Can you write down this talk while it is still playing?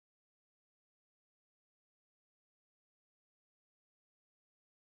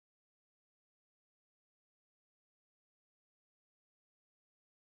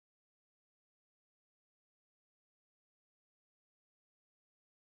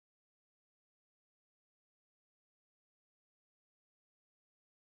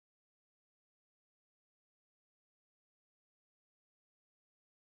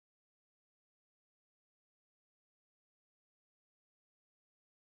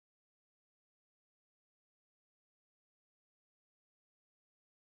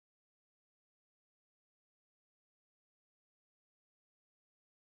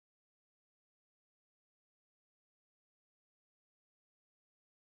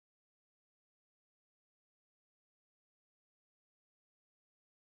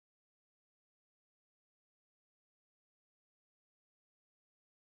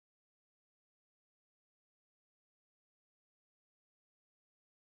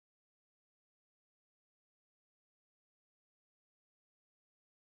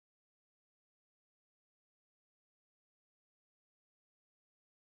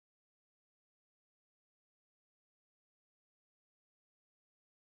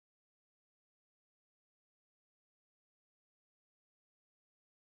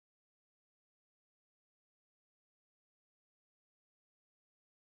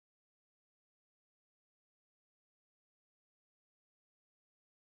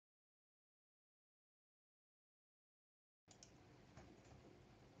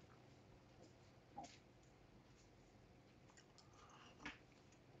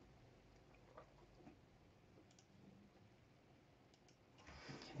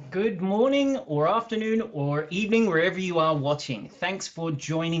Good morning or afternoon or evening, wherever you are watching. Thanks for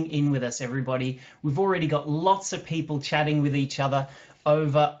joining in with us, everybody. We've already got lots of people chatting with each other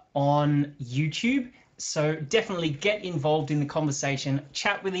over on YouTube. So definitely get involved in the conversation,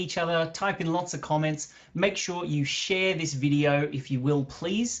 chat with each other, type in lots of comments. Make sure you share this video if you will,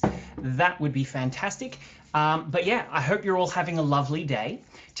 please. That would be fantastic. But yeah, I hope you're all having a lovely day.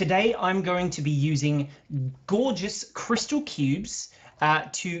 Today, I'm going to be using gorgeous crystal cubes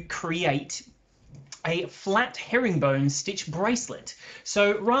to create a flat herringbone stitch bracelet.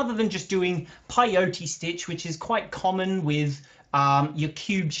 So rather than just doing peyote stitch, which is quite common with your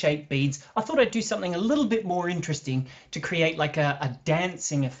cube shaped beads, I thought I'd do something a little bit more interesting to create like a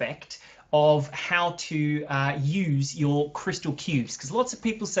dancing effect of how to use your crystal cubes, because lots of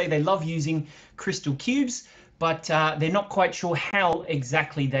people say they love using crystal cubes, but they're not quite sure how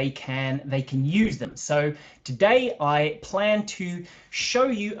exactly they can use them. So today I plan to show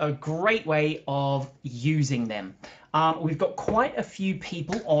you a great way of using them. We've got quite a few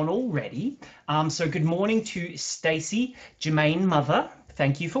people on already. So good morning to Stacy, Jermaine Mother.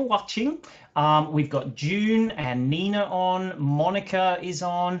 Thank you for watching. We've got June and Nina on. Monica is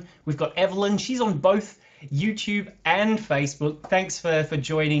on. We've got Evelyn. She's on both YouTube and Facebook. Thanks for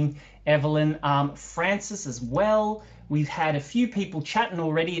joining, Evelyn. Francis as well. We've had a few people chatting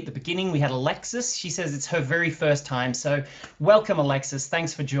already at the beginning. We had Alexis. She says it's her very first time. So welcome, Alexis.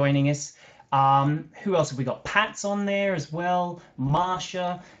 Thanks for joining us. Who else have we got? Pat's on there as well.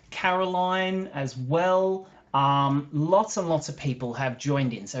 Marsha, Caroline as well. Lots and lots of people have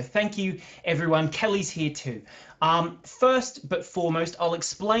joined in. So thank you, everyone. Kelly's here too. First but foremost, I'll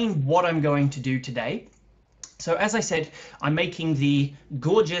explain what I'm going to do today. So as I said, I'm making the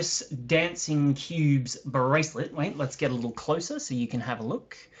gorgeous dancing cubes bracelet. Wait, let's get a little closer so you can have a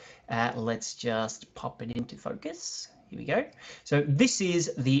look. Let's just pop it into focus. Here we go. So this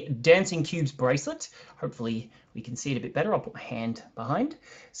is the dancing cubes bracelet. Hopefully we can see it a bit better. I'll put my hand behind.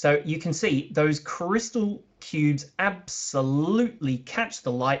 So you can see those crystal cubes absolutely catch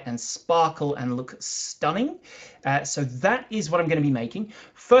the light and sparkle and look stunning. So that is what I'm going to be making.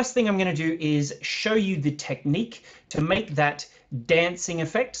 First thing I'm going to do is show you the technique to make that dancing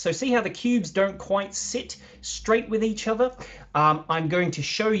effect. So see how the cubes don't quite sit straight with each other? I'm going to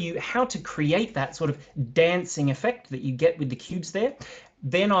show you how to create that sort of dancing effect that you get with the cubes there.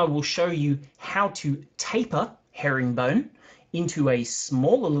 Then I will show you how to taper herringbone into a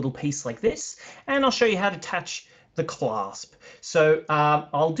smaller little piece like this, and I'll show you how to attach the clasp. So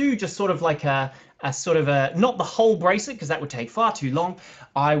I'll do just sort of like a not the whole bracelet, because that would take far too long.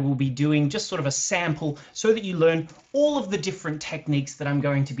 I will be doing just sort of a sample so that you learn all of the different techniques that I'm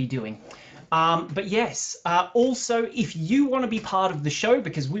going to be doing. But yes, also, if you want to be part of the show,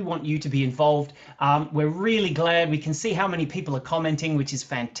 because we want you to be involved, we're really glad. We can see how many people are commenting, which is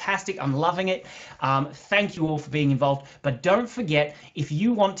fantastic. I'm loving it. Thank you all for being involved. But don't forget, if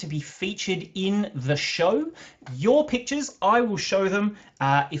you want to be featured in the show, your pictures, I will show them.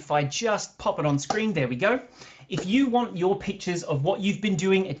 If I just pop it on screen, there we go. If you want your pictures of what you've been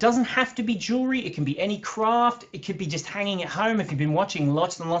doing, it doesn't have to be jewelry. It can be any craft. It could be just hanging at home. If you've been watching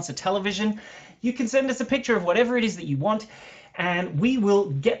lots and lots of television, you can send us a picture of whatever it is that you want, and we will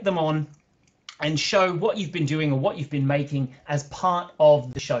get them on and show what you've been doing or what you've been making as part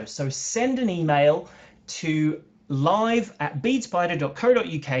of the show. So send an email to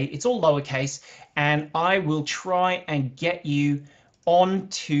live@beadspider.co.uk. It's all lowercase, and I will try and get you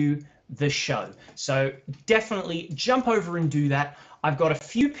onto the show. So definitely jump over and do that. I've got a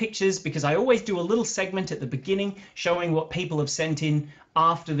few pictures because I always do a little segment at the beginning showing what people have sent in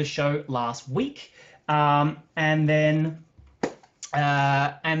after the show last week. And then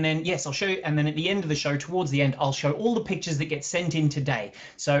yes, I'll show you. And then at the end of the show, towards the end, I'll show all the pictures that get sent in today.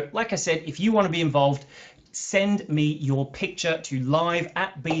 So like I said, if you want to be involved, send me your picture to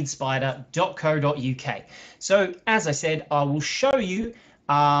live@beadspider.co.uk. So as I said, I will show you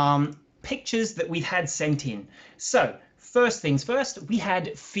pictures that we've had sent in. So first things first, we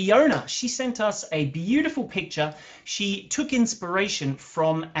had Fiona. She sent us a beautiful picture. She took inspiration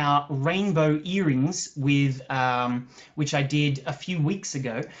from our rainbow earrings with which I did a few weeks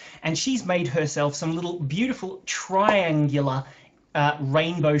ago, and she's made herself some little beautiful triangular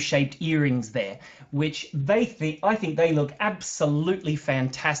rainbow shaped earrings there, which I think they look absolutely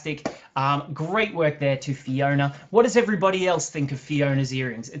fantastic. Great work there to Fiona. What does everybody else think of Fiona's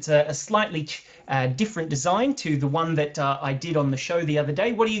earrings? It's a slightly different design to the one that I did on the show the other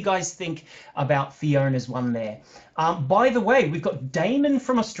day. What do you guys think about Fiona's one there? By the way, we've got Damon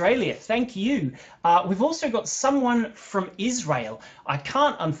from Australia. Thank you. We've also got someone from Israel. I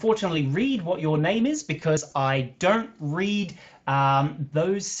can't unfortunately read what your name is because I don't read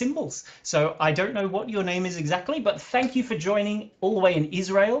those symbols. So I don't know what your name is exactly, but thank you for joining all the way in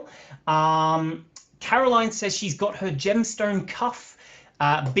Israel. Caroline says she's got her gemstone cuff.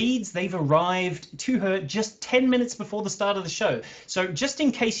 Beads, they've arrived to her just 10 minutes before the start of the show. So just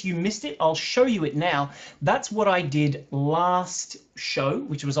in case you missed it, I'll show you it now. That's what I did last show,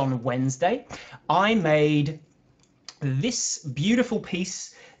 which was on Wednesday. I made this beautiful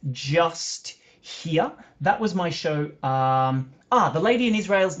piece just here. That was my show. The lady in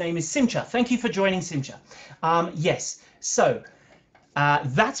Israel's name is Simcha. Thank you for joining, Simcha. Yes, so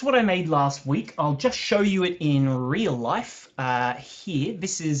that's what I made last week. I'll just show you it in real life here.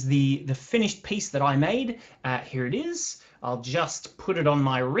 This is the finished piece that I made. Here it is. I'll just put it on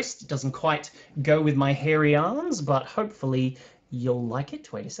my wrist. It doesn't quite go with my hairy arms, but hopefully you'll like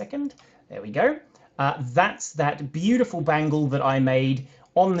it. Wait a second. There we go. That's that beautiful bangle that I made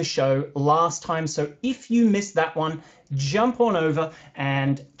on the show last time. So if you missed that one, jump on over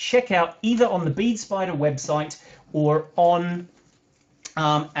and check out either on the Bead Spider website or on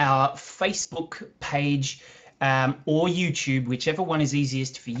our Facebook page or YouTube, whichever one is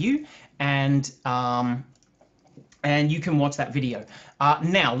easiest for you, and you can watch that video.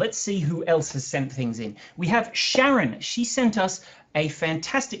 Now, let's see who else has sent things in. We have Sharon. She sent us a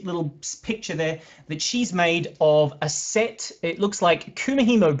fantastic little picture there that she's made of a set. It looks like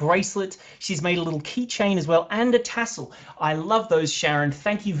Kumihimo bracelet. She's made a little keychain as well and a tassel. I love those, Sharon.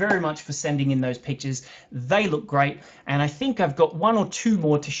 Thank you very much for sending in those pictures. They look great. And I think I've got one or two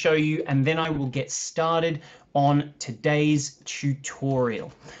more to show you, and then I will get started on today's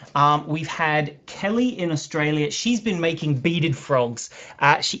tutorial. We've had Kelly in Australia. She's been making beaded frogs.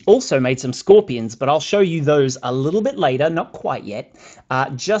 She also made some scorpions, but I'll show you those a little bit later, not quite yet,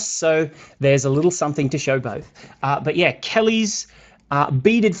 just so there's a little something to show both. But yeah, Kelly's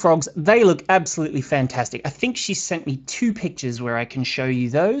beaded frogs, they look absolutely fantastic. I think she sent me 2 pictures where I can show you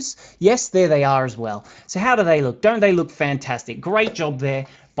those. Yes, there they are as well. So how do they look? Don't they look fantastic? Great job there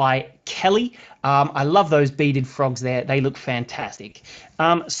by Kelly. I love those beaded frogs there. They look fantastic.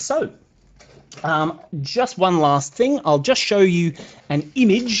 Just one last thing. I'll just show you an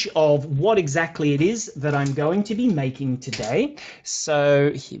image of what exactly it is that I'm going to be making today.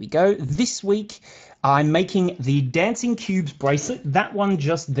 So here we go. This week, I'm making the Dancing Cubes bracelet. That one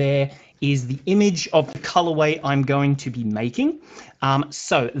just there is the image of the colorway I'm going to be making.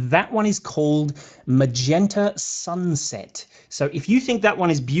 So that one is called Magenta Sunset. So if you think that one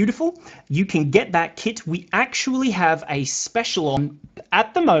is beautiful, you can get that kit. We actually have a special on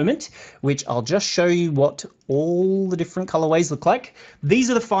at the moment, which I'll just show you what all the different colorways look like. These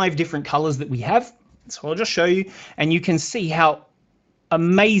are the 5 different colors that we have. So I'll just show you, and you can see how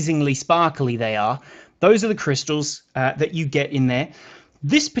amazingly sparkly they are. Those are the crystals that you get in there.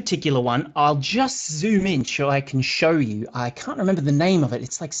 This particular one, I'll just zoom in so I can show you. I can't remember the name of it.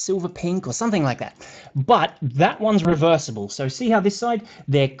 It's like silver pink or something like that. But that one's reversible. So see how this side,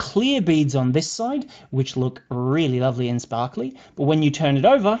 they're clear beads on this side, which look really lovely and sparkly. But when you turn it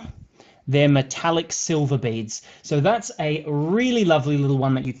over, they're metallic silver beads. So that's a really lovely little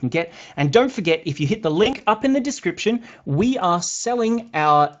one that you can get. And don't forget, if you hit the link up in the description, we are selling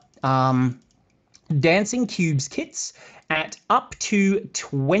our Dancing Cubes kits at up to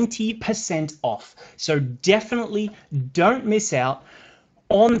 20% off. So definitely don't miss out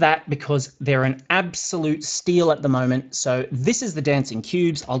on that because they're an absolute steal at the moment. So this is the Dancing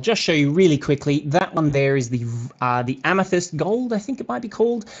Cubes. I'll just show you really quickly. That one there is the Amethyst Gold, I think it might be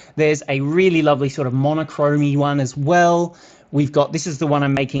called. There's a really lovely sort of monochromy one as well. We've got, this is the one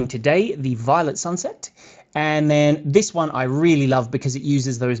I'm making today, the Violet Sunset. And then this one I really love because it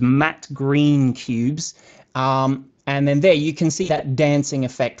uses those matte green cubes. And then there you can see that dancing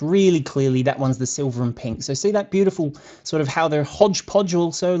effect really clearly. That one's the silver and pink. So see that beautiful sort of how they're hodgepodge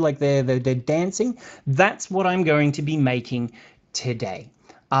also, like they're dancing. That's what I'm going to be making today.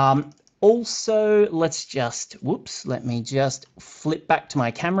 Also, let's just, whoops, let me just flip back to my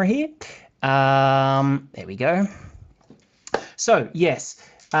camera here. There we go. So yes,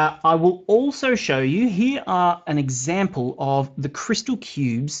 I will also show you, here are an example of the crystal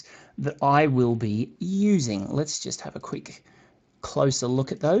cubes that I will be using. Let's just have a quick closer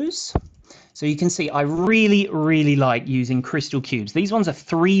look at those. So you can see I really, really like using crystal cubes. These ones are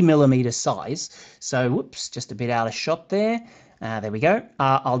 3mm size. So whoops, just a bit out of shot there. There we go.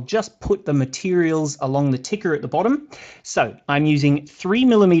 I'll just put the materials along the ticker at the bottom. So I'm using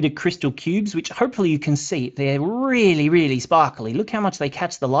 3mm crystal cubes, which hopefully you can see. They're really, really sparkly. Look how much they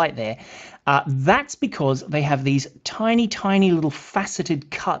catch the light there. That's because they have these tiny, tiny little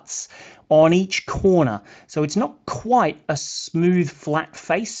faceted cuts on each corner. So it's not quite a smooth, flat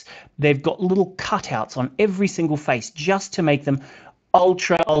face. They've got little cutouts on every single face just to make them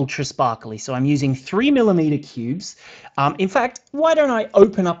ultra sparkly. So I'm using 3mm cubes. In fact, why don't I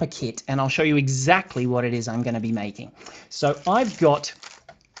open up a kit and I'll show you exactly what it is I'm going to be making. So I've got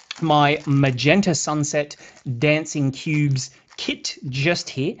my magenta sunset dancing cubes kit just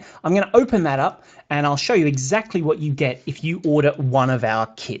here. I'm going to open that up and I'll show you exactly what you get if you order one of our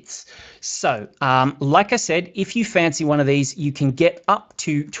kits. So like I said, if you fancy one of these, you can get up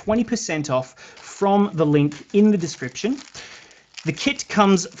to 20% off from the link in the description. The kit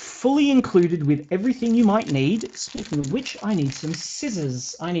comes fully included with everything you might need. Speaking of which, I need some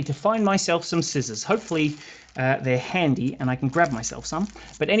scissors. I need to find myself some scissors. Hopefully they're handy and I can grab myself some.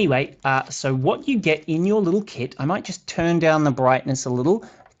 But anyway, so what you get in your little kit, I might just turn down the brightness a little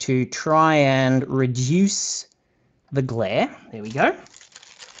to try and reduce the glare. There we go.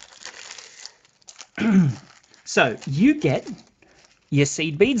 So you get your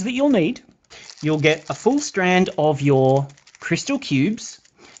seed beads that you'll need. You'll get a full strand of your crystal cubes,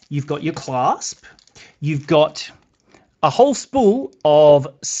 you've got your clasp, you've got a whole spool of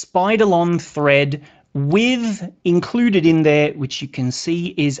spider-on thread with included in there, which you can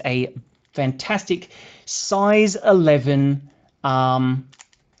see is a fantastic size 11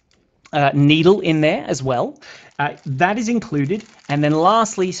 needle in there as well. That is included. And then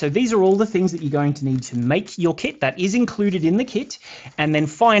lastly, so these are all the things that you're going to need to make your kit. That is included in the kit. And then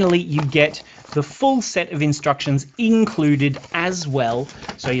finally, you get the full set of instructions included as well.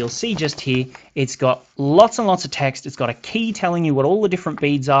 So you'll see just here, it's got lots and lots of text. It's got a key telling you what all the different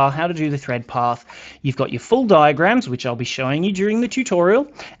beads are, how to do the thread path. You've got your full diagrams, which I'll be showing you during the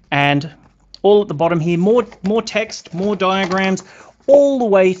tutorial. And all at the bottom here, more text, more diagrams, all the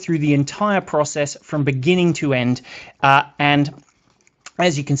way through the entire process from beginning to end. And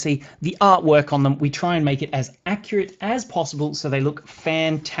as you can see, the artwork on them, we try and make it as accurate as possible so they look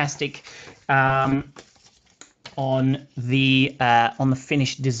fantastic on the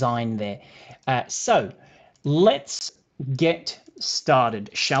finished design there. So let's get started,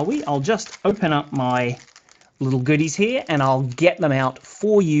 shall we? I'll just open up my little goodies here and I'll get them out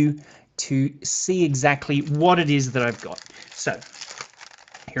for you to see exactly what it is that I've got. So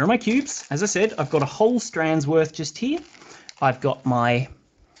here are my cubes. As I said, I've got a whole strand's worth just here. I've got my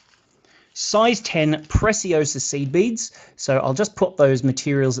size 10 Preciosa seed beads. So I'll just put those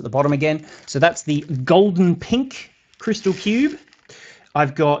materials at the bottom again. So that's the golden pink crystal cube.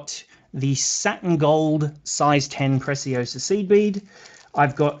 I've got the satin gold size 10 Preciosa seed bead.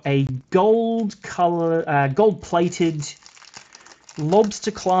 I've got a gold color, gold plated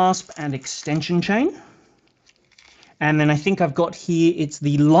lobster clasp and extension chain. And then I think I've got here, it's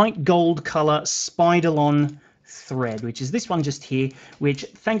the light gold color spider-on thread, which is this one just here, which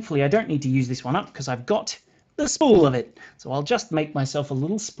thankfully I don't need to use this one up because I've got the spool of it. So I'll just make myself a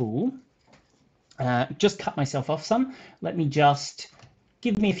little spool, just cut myself off some. Let me just,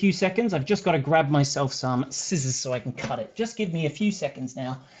 give me a few seconds. I've just got to grab myself some scissors so I can cut it. Just give me a few seconds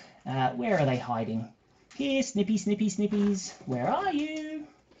now. Where are they hiding? Here, snippy, snippy, snippies. Where are you?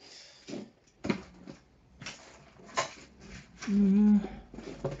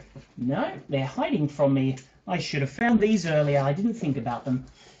 No, they're hiding from me. I should have found these earlier. I didn't think about them.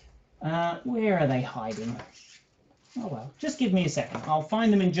 Where are they hiding? Oh well, just give me a second. I'll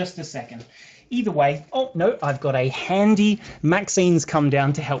find them in just a second. Either way, oh no, I've got a handy, Maxine's come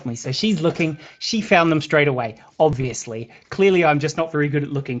down to help me. So she's looking, she found them straight away, obviously. Clearly I'm just not very good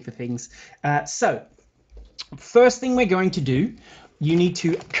at looking for things. So, first thing we're going to do, you need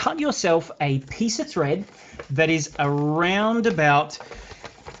to cut yourself a piece of thread that is around about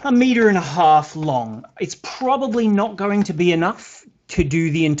 1.5 meters long. It's probably not going to be enough to do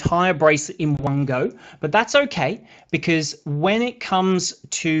the entire bracelet in one go, but that's okay because when it comes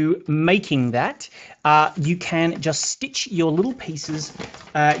to making that, you can just stitch your little pieces.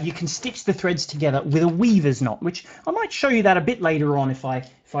 You can stitch the threads together with a weaver's knot, which I might show you that a bit later on if I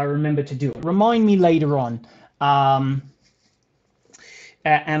remember to do it. Remind me later on.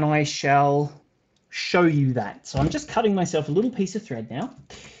 And I shall show you that. So I'm just cutting myself a little piece of thread now.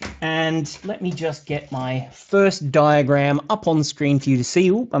 And let me just get my first diagram up on the screen for you to see.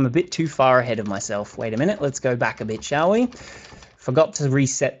 Ooh, I'm a bit too far ahead of myself. Wait a minute, let's go back a bit, shall we? Forgot to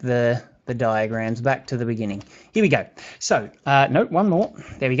reset the diagrams back to the beginning. Here we go. So, no, one more.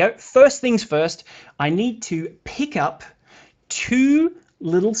 There we go. First things first, I need to pick up 2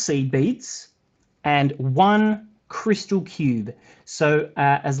 little seed beads and 1 crystal cube. So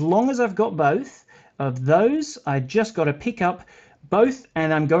as long as I've got both of those, I just got to pick up both,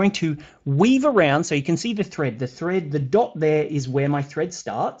 and I'm going to weave around so you can see the thread. The dot there is where my thread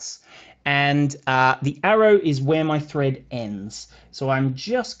starts, and the arrow is where my thread ends. So I'm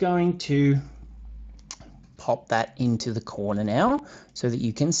just going to pop that into the corner now so that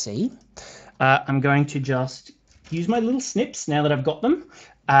you can see. I'm going to just use my little snips now that I've got them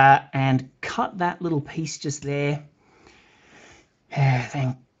and cut that little piece just there.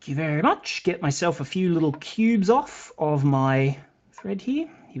 Thank you very much. Get myself a few little cubes off of my thread here.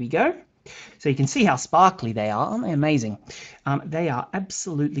 Here we go. So you can see how sparkly they are. Aren't they amazing? They are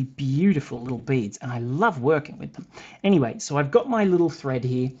absolutely beautiful little beads, and I love working with them. Anyway, so I've got my little thread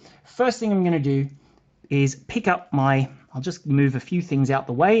here. First thing I'm going to do is pick up my, I'll just move a few things out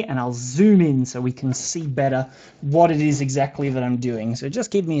the way and I'll zoom in so we can see better what it is exactly that I'm doing. So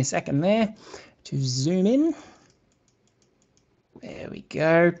just give me a second there to zoom in. There we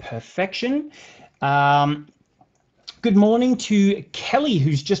go, perfection. Good morning to Kelly,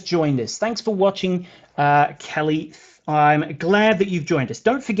 who's just joined us. Thanks for watching, Kelly. I'm glad that you've joined us.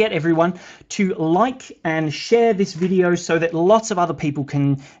 Don't forget, everyone, to like and share this video so that lots of other people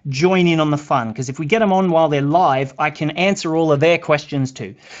can join in on the fun, because if we get them on while they're live, I can answer all of their questions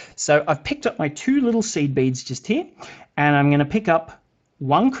too. So I've picked up my 2 little seed beads just here, and I'm going to pick up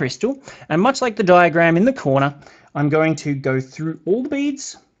 1 crystal, and much like the diagram in the corner, I'm going to go through all the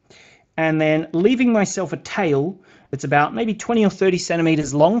beads and then leaving myself a tail that's about maybe 20 or 30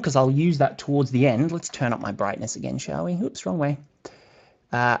 centimeters long, because I'll use that towards the end. Let's turn up my brightness again, shall we? Oops, wrong way.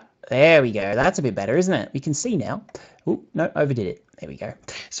 There we go. That's a bit better, isn't it? We can see now. Oh, no, overdid it. There we go.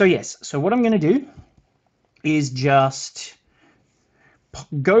 So yes, so what I'm going to do is just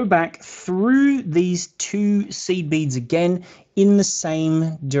go back through these 2 seed beads again in the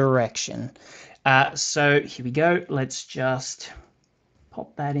same direction. So here we go. Let's just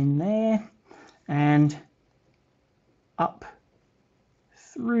pop that in there and up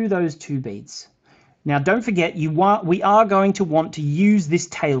through those 2 beads. Now don't forget, we are going to want to use this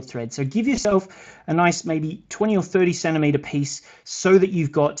tail thread, so give yourself a nice maybe 20 or 30 centimeter piece so that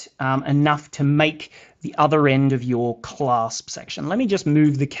you've got enough to make the other end of your clasp section. Let me just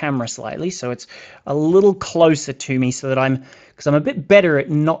move the camera slightly so it's a little closer to me, so that because I'm a bit better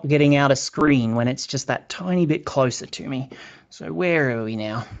at not getting out of screen when it's just that tiny bit closer to me. So where are we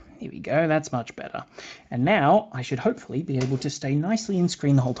now? Here we go, that's much better. And now I should hopefully be able to stay nicely in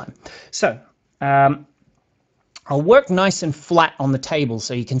screen the whole time. So I'll work nice and flat on the table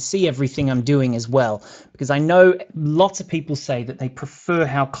so you can see everything I'm doing as well, because I know lots of people say that they prefer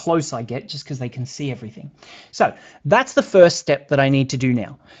how close I get just because they can see everything. So that's the first step that I need to do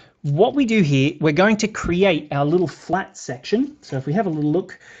now. What we do here, we're going to create our little flat section. So if we have a little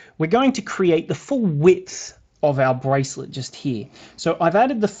look, we're going to create the full width of our bracelet just here. So I've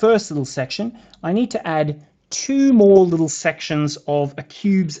added the first little section. I need to add 2 more little sections of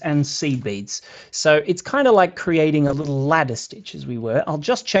cubes and seed beads. So it's kind of like creating a little ladder stitch, as we were. I'll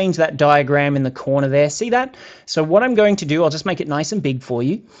just change that diagram in the corner there. See that? So what I'm going to do, I'll just make it nice and big for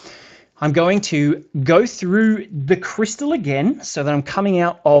you. I'm going to go through the crystal again, so that I'm coming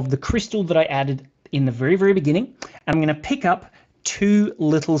out of the crystal that I added in the very, very beginning. And I'm going to pick up 2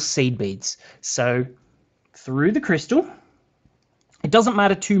 little seed beads. So through the crystal. It doesn't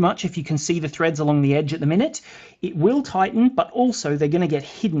matter too much if you can see the threads along the edge at the minute. It will tighten, but also they're going to get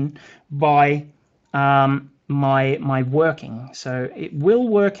hidden by my working. So it will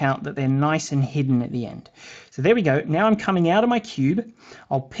work out that they're nice and hidden at the end. So there we go. Now I'm coming out of my cube.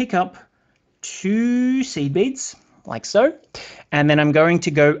 I'll pick up 2 seed beads, like so. And then I'm going to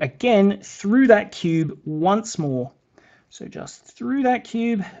go again through that cube once more. So just through that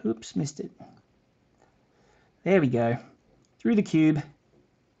cube. Oops, missed it. There we go. Through the cube.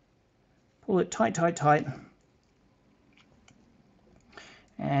 Pull it tight, tight, tight.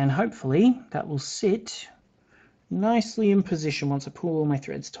 And hopefully that will sit nicely in position once I pull all my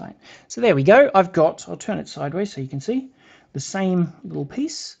threads tight. So there we go. I've got, I'll turn it sideways so you can see, the same little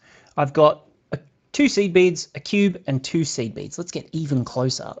piece. I've got 2 seed beads, a cube, and 2 seed beads. Let's get even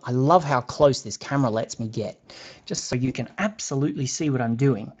closer. I love how close this camera lets me get, just so you can absolutely see what I'm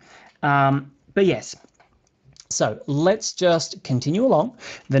doing. But yes. So let's just continue along.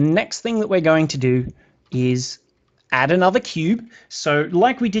 The next thing that we're going to do is add another cube. So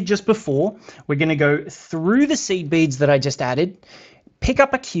like we did just before, we're going to go through the seed beads that I just added, pick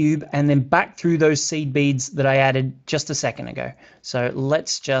up a cube, and then back through those seed beads that I added just a second ago. So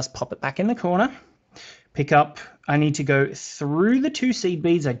let's just pop it back in the corner. Pick up, I need to go through the 2 seed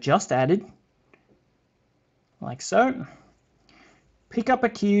beads I just added, like so. pick up a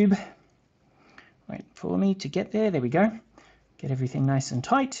cube. Wait for me to get there. There we go. Get everything nice and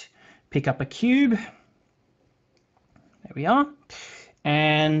tight. Pick up a cube. There we are.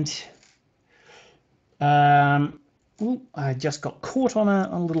 And ooh, I just got caught on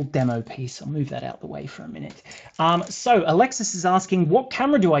a little demo piece. I'll move that out the way for a minute. So Alexis is asking, what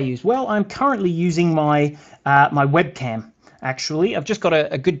camera do I use? Well, I'm currently using my my webcam. Actually, I've just got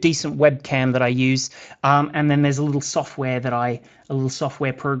a good decent webcam that I use, and then there's a little software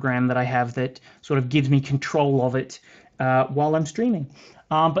program that I have that sort of gives me control of it while I'm streaming.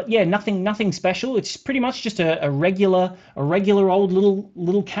 But yeah, nothing special. It's pretty much just a regular old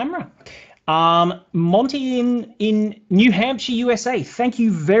little camera. Monty in New Hampshire, USA. Thank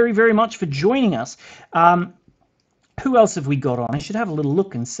you very much for joining us. Who else have we got on? I should have a little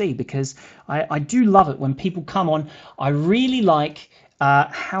look and see, because I do love it when people come on. I really like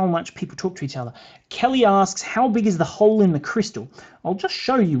how much people talk to each other. Kelly asks, how big is the hole in the crystal? I'll just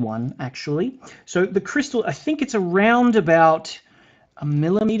show you one, actually. So the crystal, I think it's around about a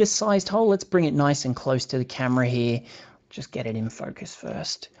millimeter sized hole. Let's bring it nice and close to the camera here. Just get it in focus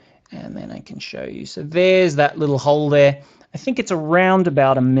first, and then I can show you. So there's that little hole there. I think it's around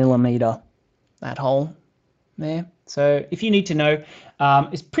about a millimeter, that hole there. So if you need to know,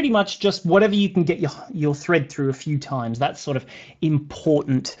 it's pretty much just whatever you can get your thread through a few times. That's sort of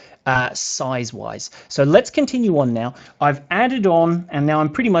important size-wise. So let's continue on now. I've added on, and now I'm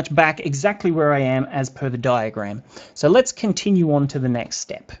pretty much back exactly where I am as per the diagram. So let's continue on to the next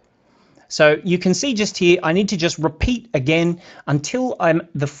step. So you can see just here, I need to just repeat again until I'm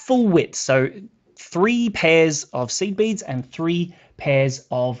the full width. So 3 pairs of seed beads and 3 pairs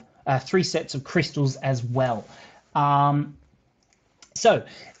of 3 sets of crystals as well. So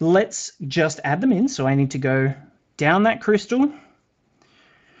let's just add them in. So I need to go down that crystal,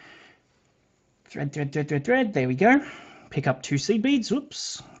 thread, there we go. Pick up 2 seed beads.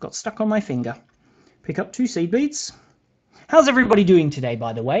 Oops, got stuck on my finger. Pick up 2 seed beads. How's everybody doing today,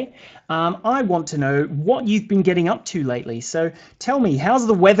 by the way? I want to know what you've been getting up to lately. So tell me, how's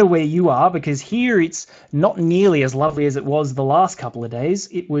the weather where you are? Because here it's not nearly as lovely as it was the last couple of days.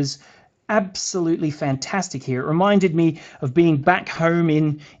 It was absolutely fantastic here. It reminded me of being back home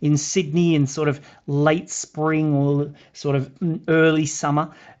in Sydney in sort of late spring or sort of early summer,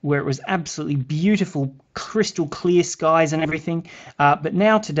 where it was absolutely beautiful, crystal clear skies and everything. But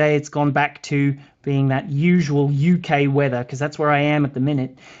now today it's gone back to being that usual UK weather, because that's where I am at the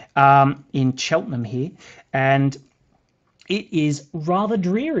minute, in Cheltenham here, and it is rather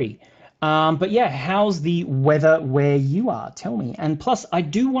dreary. But yeah, how's the weather where you are? Tell me. And plus, I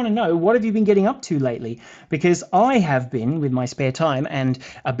do want to know, what have you been getting up to lately? Because I have been, with my spare time and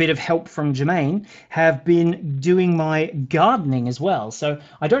a bit of help from Jermaine, have been doing my gardening as well. So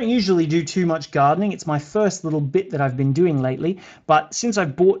I don't usually do too much gardening. It's my first little bit that I've been doing lately. But since I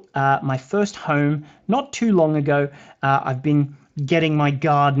bought my first home not too long ago, I've been getting my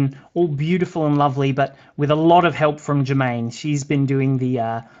garden all beautiful and lovely, but with a lot of help from Jermaine. She's been doing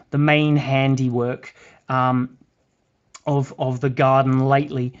the main handiwork of the garden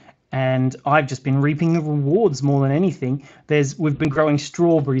lately, and I've just been reaping the rewards more than anything. We've been growing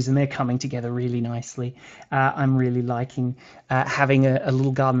strawberries, and they're coming together really nicely. I'm really liking having a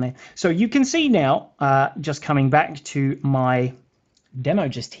little garden there. So you can see now, just coming back to my demo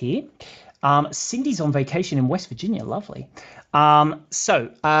just here, Cindy's on vacation in West Virginia. Lovely.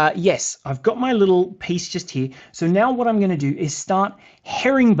 Yes, I've got my little piece just here. So now what I'm going to do is start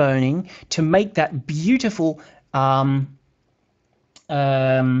herringboning to make that beautiful,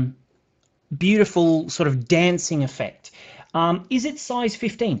 beautiful sort of dancing effect. Is it size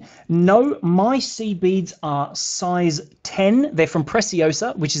 15? No, my seed beads are size 10. They're from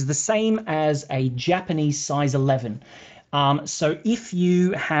Preciosa, which is the same as a Japanese size 11. So if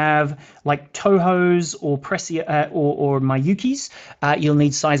you have like Tohos or or Mayukis, you'll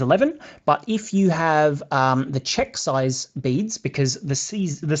need size 11. But if you have the check size beads, because the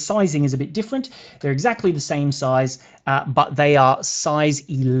sizing is a bit different, they're exactly the same size, but they are size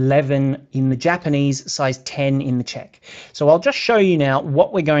 11 in the Japanese, size 10 in the check. So I'll just show you now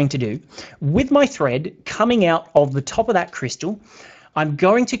what we're going to do. With my thread coming out of the top of that crystal, I'm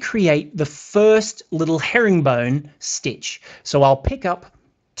going to create the first little herringbone stitch. So I'll pick up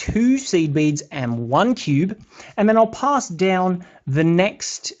 2 seed beads and 1 cube, and then I'll pass down the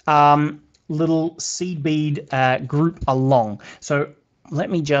next little seed bead group along. So let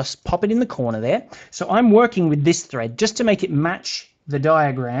me just pop it in the corner there. So I'm working with this thread just to make it match the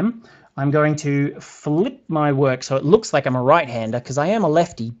diagram. I'm going to flip my work so it looks like I'm a right-hander, because I am a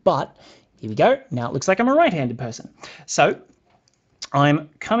lefty, but here we go. Now it looks like I'm a right-handed person. So I'm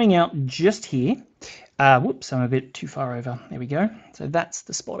coming out just here. Whoops, I'm a bit too far over. There we go. So that's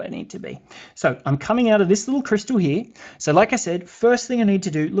the spot I need to be. So I'm coming out of this little crystal here. So like I said, first thing I need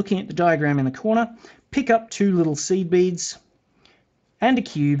to do, looking at the diagram in the corner, pick up 2 little seed beads and a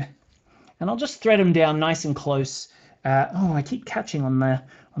cube, and I'll just thread them down nice and close. Oh, I keep catching on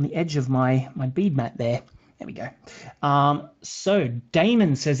the edge of my bead mat there. There we go. So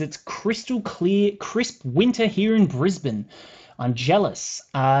Damon says it's crystal clear, crisp winter here in Brisbane. I'm jealous.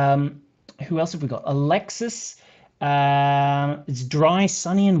 Who else have we got? Alexis. It's dry,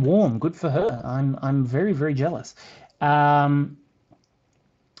 sunny, and warm. Good for her. I'm very, very jealous.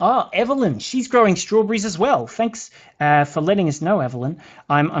 Evelyn, she's growing strawberries as well. Thanks for letting us know, Evelyn.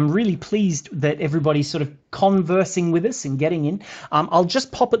 I'm really pleased that everybody's sort of conversing with us and getting in. I'll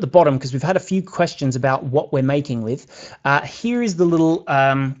just pop at the bottom because we've had a few questions about what we're making with. Here is the little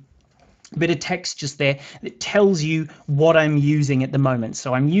bit of text just there that tells you what I'm using at the moment.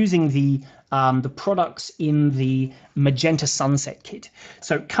 So I'm using the products in the Magenta Sunset kit.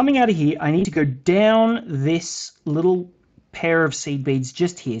 So coming out of here, I need to go down this little pair of seed beads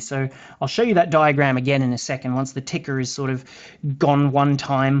just here. So I'll show you that diagram again in a second once the ticker is sort of gone one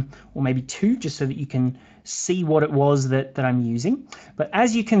time or maybe two, just so that you can see what it was that I'm using. But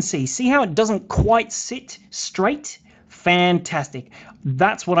as you can see how it doesn't quite sit straight? Fantastic.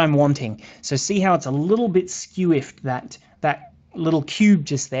 That's what I'm wanting. So see how it's a little bit skew-iffed, that little cube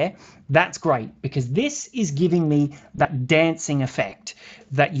just there. That's great because this is giving me that dancing effect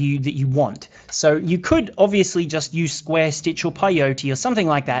that you want. So you could obviously just use square stitch or peyote or something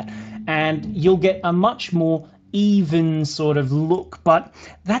like that, and you'll get a much more even sort of look, but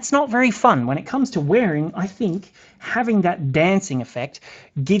that's not very fun. When it comes to wearing, I think having that dancing effect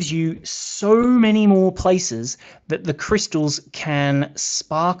gives you so many more places that the crystals can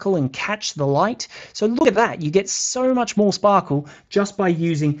sparkle and catch the light. So look at that, you get so much more sparkle just by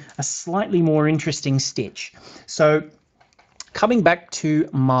using a slightly more interesting stitch. So coming back to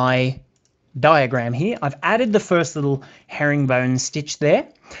my diagram here, I've added the first little herringbone stitch there.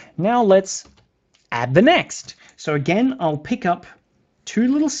 Now let's add the next. So again, I'll pick up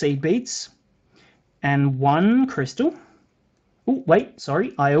 2 little seed beads and 1 crystal. Oh, wait,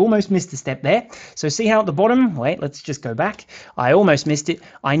 sorry, I almost missed a step there. So see how at the bottom, wait, let's just go back. I almost missed it.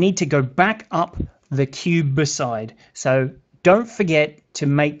 I need to go back up the cube beside. So don't forget to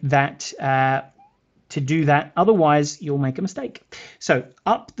make that, to do that, otherwise you'll make a mistake. So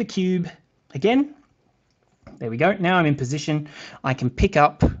up the cube again. There we go. Now I'm in position. I can pick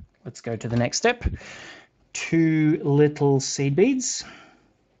up, let's go to the next step, 2 little seed beads,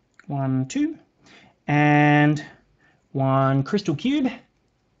 1, 2, and 1 crystal cube,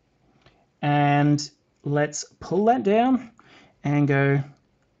 and let's pull that down and go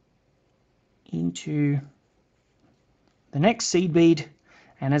into the next seed bead,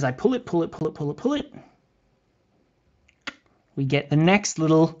 and as I pull it, we get the next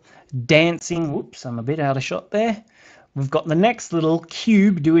little dancing, whoops, I'm a bit out of shot there. We've got the next little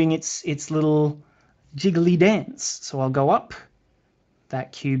cube doing its little jiggly dance. So I'll go up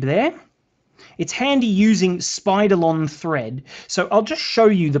that cube there. It's handy using Spiderlon thread. So I'll just show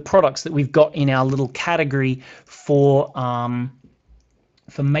you the products that we've got in our little category for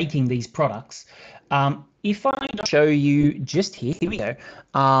making these products. If I show you just here we go.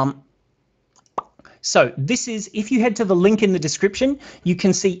 So this is, if you head to the link in the description, you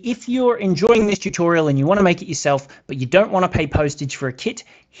can see if you're enjoying this tutorial and you want to make it yourself, but you don't want to pay postage for a kit,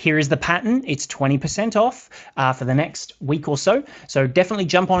 here is the pattern. It's 20% off for the next week or so. So definitely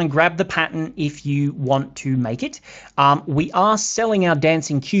jump on and grab the pattern if you want to make it. We are selling our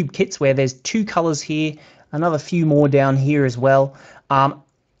dancing cube kits where there's 2 colors here, another few more down here as well.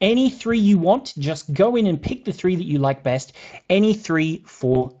 Any 3 you want, just go in and pick the 3 that you like best. Any 3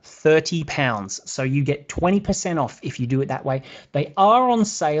 for £30. So you get 20% off if you do it that way. They are on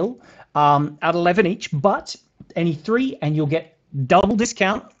sale at 11 each, but any 3 and you'll get double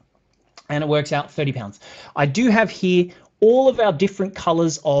discount and it works out £30. I do have here all of our different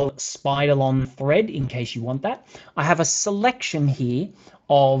colors of Spiderlon thread in case you want that. I have a selection here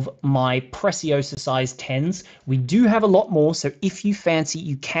of my Preciosa size 10s. We do have a lot more, so if you fancy,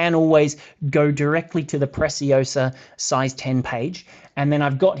 you can always go directly to the Preciosa size 10 page. And then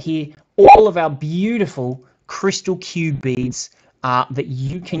I've got here all of our beautiful crystal cube beads that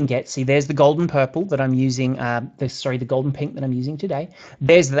you can get. See, there's the golden purple that I'm using, the golden pink that I'm using today.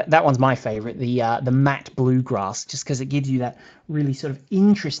 There's that one's my favorite, the matte bluegrass, just because it gives you that really sort of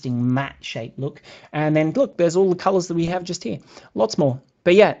interesting matte shape look. And then look, there's all the colors that we have just here. Lots more.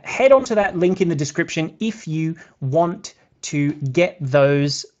 But yeah, head on to that link in the description if you want to get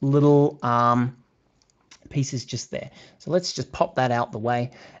those little pieces just there. So let's just pop that out the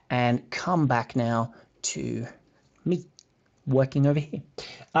way and come back now to me working over here.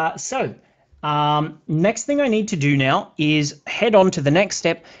 Next thing I need to do now is head on to the next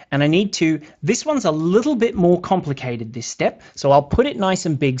step, and I need to, this one's a little bit more complicated, this step, so I'll put it nice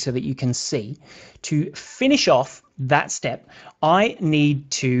and big so that you can see. To finish off that step, I need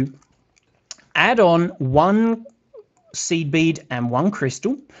to add on one seed bead and one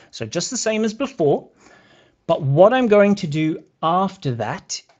crystal, so just the same as before. But what I'm going to do after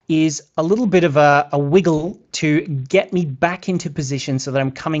that is a little bit of a wiggle to get me back into position so that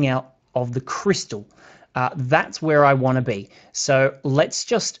I'm coming out of the crystal. That's where I want to be. So let's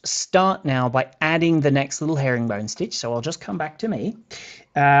just start now by adding the next little herringbone stitch. So I'll just come back to me.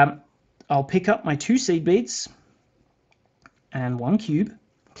 I'll pick up my 2 seed beads and 1 cube,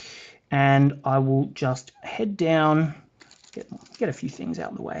 and I will just head down, get a few things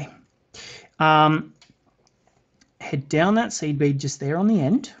out of the way. Head down that seed bead just there on the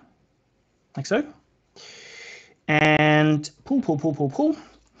end, like so, and pull, pull, pull, pull, pull.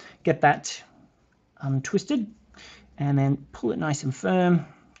 Get that untwisted, and then pull it nice and firm.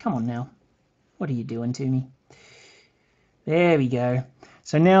 Come on now, what are you doing to me? There we go.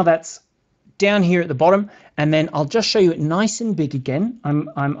 So now that's down here at the bottom, and then I'll just show you it nice and big again. I'm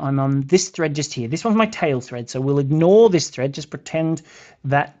on this thread just here. This one's my tail thread, so we'll ignore this thread, just pretend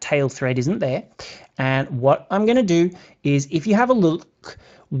that tail thread isn't there. And what I'm going to do is, if you have a look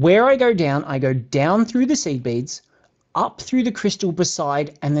where I go down through the seed beads, up through the crystal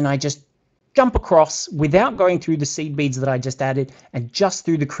beside, and then I just jump across without going through the seed beads that I just added, and just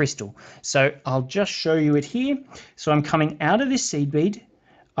through the crystal. So I'll just show you it here. So I'm coming out of this seed bead,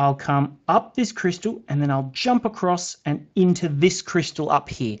 I'll come up this crystal, and then I'll jump across and into this crystal up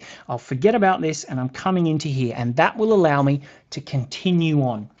here. I'll forget about this, and I'm coming into here, and that will allow me to continue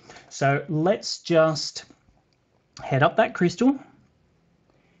on. So let's just head up that crystal.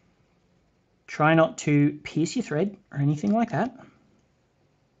 Try not to pierce your thread or anything like that.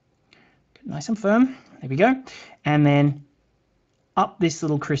 Get nice and firm. There we go. And then up this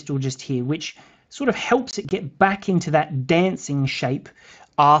little crystal just here, which sort of helps it get back into that dancing shape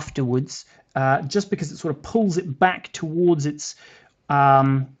afterwards, just because it sort of pulls it back towards its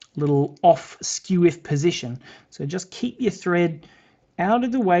little off skew-if position. So just keep your thread out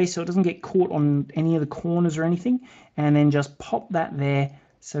of the way so it doesn't get caught on any of the corners or anything, and then just pop that there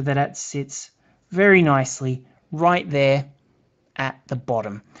so that it sits very nicely right there at the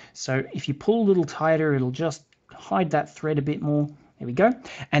bottom. So if you pull a little tighter, it'll just hide that thread a bit more. There we go.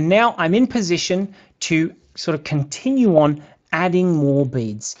 And now I'm in position to sort of continue on adding more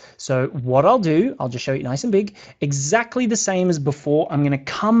beads. So what I'll do, I'll just show you nice and big, exactly the same as before. I'm going to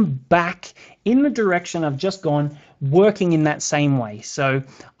come back in the direction I've just gone, working in that same way. So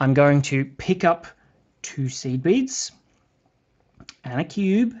I'm going to pick up 2 seed beads and a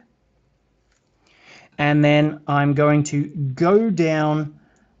cube, and then I'm going to go down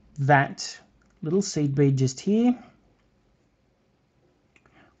that little seed bead just here,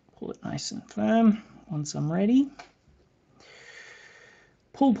 pull it nice and firm once I'm ready.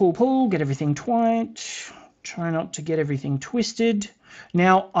 Pull, pull, pull, get everything tight. Try not to get everything twisted.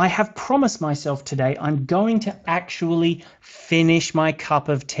 Now, I have promised myself today I'm going to actually finish my cup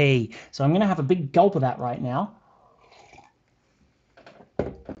of tea. So I'm going to have a big gulp of that right now.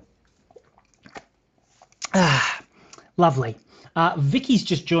 Ah, lovely. Vicky's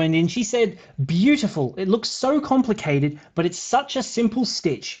just joined in. She said, beautiful. It looks so complicated, but it's such a simple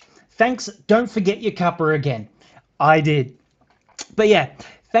stitch. Thanks. Don't forget your cuppa again. I did. But yeah,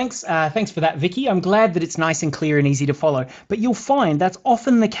 thanks for that, Vicky. I'm glad that it's nice and clear and easy to follow. But you'll find that's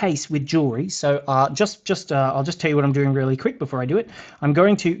often the case with jewelry. So I'll just tell you what I'm doing really quick before I do it. I'm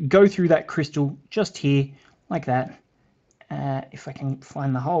going to go through that crystal just here, like that. If I can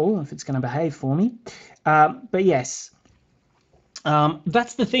find the hole, if it's going to behave for me. But yes,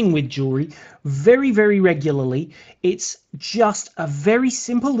 that's the thing with jewelry. Very, very regularly, it's just a very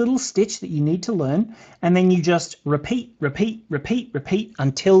simple little stitch that you need to learn, and then you just repeat, repeat, repeat, repeat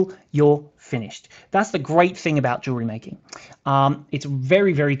until you're finished. That's the great thing about jewelry making. It's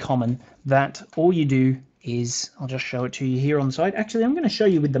very, very common that all you do is, I'll just show it to you here on the side. Actually, I'm going to show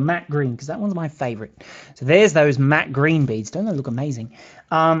you with the matte green, because that one's my favorite. So there's those matte green beads. Don't they look amazing?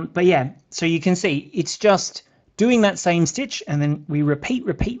 But yeah, so you can see it's just doing that same stitch, and then we repeat,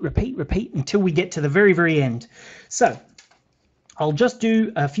 repeat, repeat, repeat until we get to the very, very end. So I'll just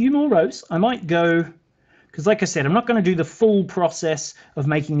do a few more rows. I might go, because like I said, I'm not going to do the full process of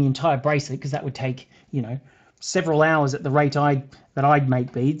making the entire bracelet, because that would take, you know, several hours at the rate that I'd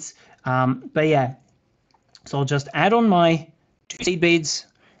make beads. But yeah, so I'll just add on my 2 seed beads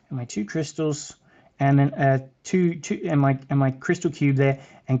and my 2 crystals, and then two and my crystal cube there,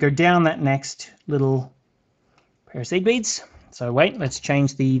 and go down that next little pair of seed beads. So wait, let's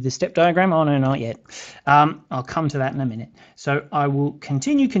change the step diagram. Oh no, not yet. I'll come to that in a minute. So I will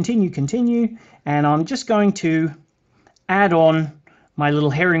continue, and I'm just going to add on my little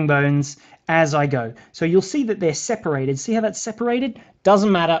herringbones as I go. So you'll see that they're separated. See how that's separated?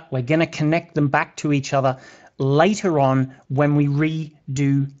 Doesn't matter. We're going to connect them back to each other later on when we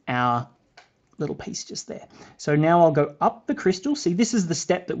redo our little piece just there. So now I'll go up the crystal. See, this is the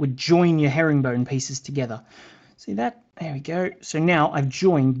step that would join your herringbone pieces together. See that? There we go. So now I've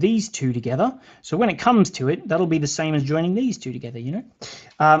joined these two together. So when it comes to it, that'll be the same as joining these two together, you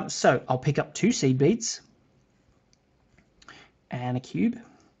know. So I'll pick up 2 seed beads and a cube.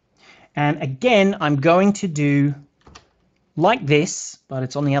 And again, I'm going to do like this, but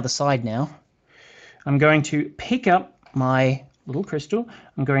it's on the other side now. I'm going to pick up my little crystal.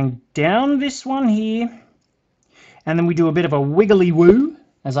 I'm going down this one here, and then we do a bit of a wiggly woo,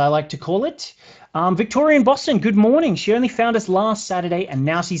 as I like to call it. Victoria in Boston, good morning. She only found us last Saturday and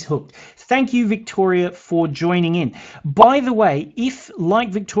now she's hooked. Thank you, Victoria, for joining in. By the way, if, like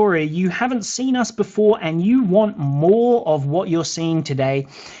Victoria, you haven't seen us before and you want more of what you're seeing today,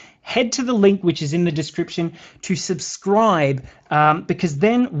 head to the link which is in the description to subscribe, because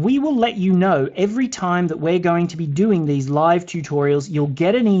then we will let you know every time that we're going to be doing these live tutorials. You'll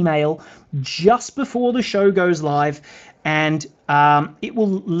get an email just before the show goes live, and it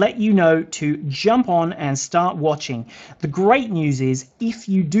will let you know to jump on and start watching. The great news is, if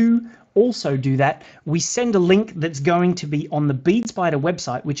you do also do that, we send a link that's going to be on the Bead Spider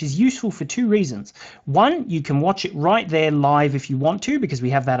website, which is useful for 2 reasons. One, you can watch it right there live if you want to, because we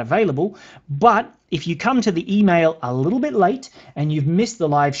have that available. But if you come to the email a little bit late and you've missed the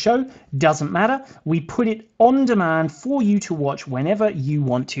live show, doesn't matter. We put it on demand for you to watch whenever you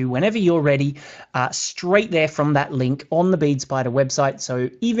want to, whenever you're ready, straight there from that link on the Bead Spider website. So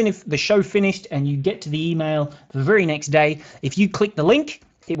even if the show finished and you get to the email the very next day, if you click the link,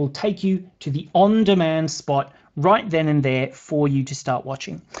 it will take you to the on-demand spot right then and there for you to start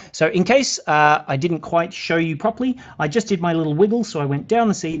watching. So in case I didn't quite show you properly, I just did my little wiggle. So I went down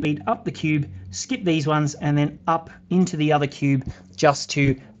the seed bead, up the cube, skip these ones, and then up into the other cube just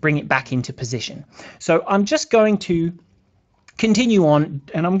to bring it back into position. So I'm just going to continue on,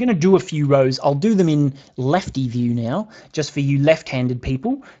 and I'm going to do a few rows. I'll do them in lefty view now, just for you left-handed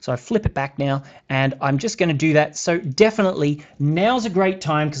people. So I flip it back now, and I'm just going to do that. So definitely now's a great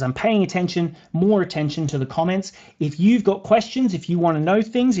time, because I'm paying attention, more attention to the comments. If you've got questions, if you want to know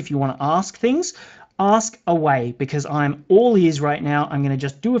things, if you want to ask things, ask away, because I'm all ears right now. I'm going to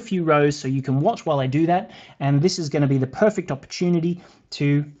just do a few rows so you can watch while I do that, and this is going to be the perfect opportunity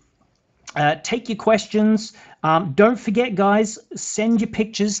to take your questions. Don't forget, guys, send your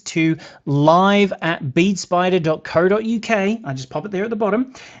pictures to live@beadspider.co.uk. I just pop it there at the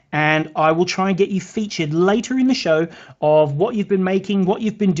bottom, and I will try and get you featured later in the show of what you've been making, what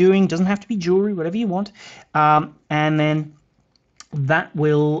you've been doing. Doesn't have to be jewelry, whatever you want. And then that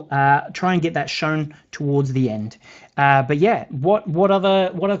will try and get that shown towards the end. But yeah, what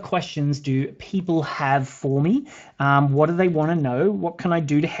other questions do people have for me? What do they want to know? What can I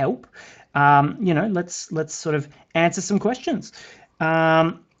do to help? You know, let's sort of answer some questions.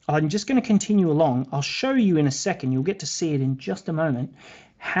 I'm just going to continue along. I'll show you in a second. You'll get to see it in just a moment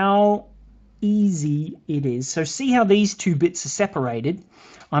how easy it is. So see how these 2 bits are separated?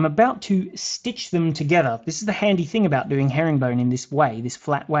 I'm about to stitch them together. This is the handy thing about doing herringbone in this way, this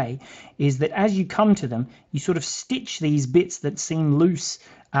flat way, is that as you come to them, you sort of stitch these bits that seem loose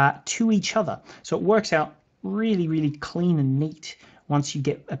to each other. So it works out really, really clean and neat once you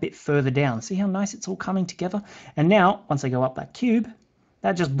get a bit further down. See how nice it's all coming together? And now, once I go up that cube,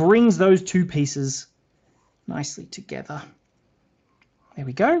 that just brings those 2 pieces nicely together. There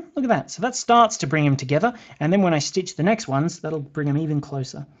we go. Look at that. So that starts to bring them together. And then when I stitch the next ones, that'll bring them even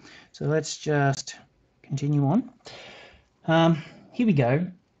closer. So let's just continue on. Here we go.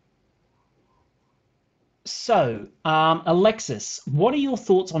 So, Alexis, what are your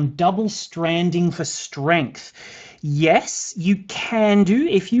thoughts on double stranding for strength? Yes, you can do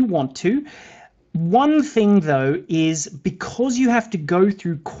if you want to. One thing, though, is because you have to go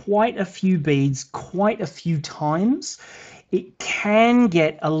through quite a few beads quite a few times, it can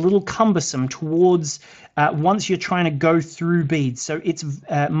get a little cumbersome towards once you're trying to go through beads. So it's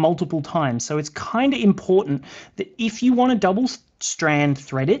multiple times. So it's kind of important that if you want to double strand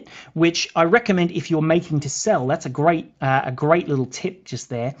thread it, which I recommend if you're making to sell, that's a great little tip just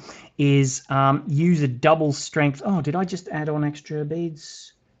there, is use a double strength. Oh, did I just add on extra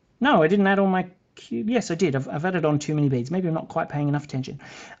beads? No, I didn't add on my cube. Yes, I did. I've added on too many beads. Maybe I'm not quite paying enough attention.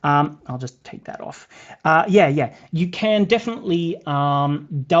 I'll just take that off. Yeah. You can definitely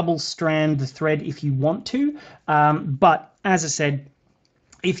double strand the thread if you want to. But as I said,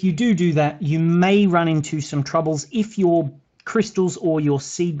 if you do that, you may run into some troubles if your crystals or your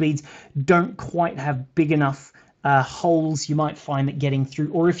seed beads don't quite have big enough holes. You might find that getting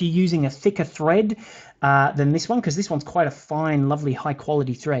through, or if you're using a thicker thread than this one, because this one's quite a fine, lovely, high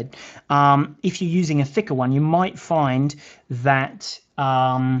quality thread. If you're using a thicker one, you might find that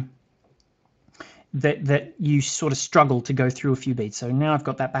that you sort of struggle to go through a few beads. So now I've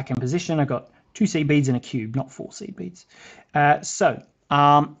got that back in position. I've got 2 seed beads and a cube, not 4 seed beads.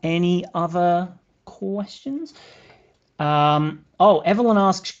 Any other questions? Evelyn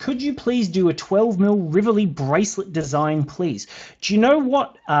asks, could you please do a 12 mil Rivoli bracelet design, please? Do you know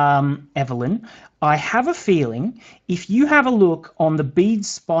what, Evelyn? I have a feeling if you have a look on the Bead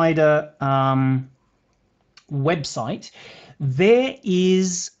Spider website, there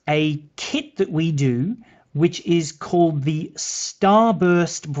is a kit that we do which is called the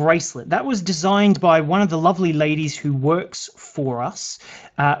Starburst bracelet. That was designed by one of the lovely ladies who works for us.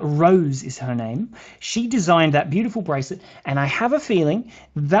 Rose is her name. She designed that beautiful bracelet, and I have a feeling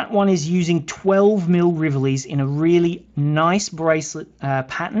that one is using 12 mil Rivolis in a really nice bracelet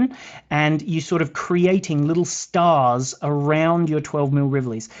pattern, and you sort of creating little stars around your 12 mil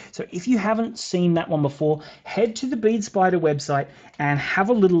Rivolis. So if you haven't seen that one before, head to the Bead Spider website and have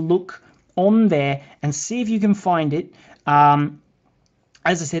a little look on there and see if you can find it.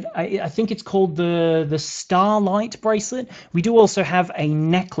 As I said, I think it's called the Starlight bracelet. We do also have a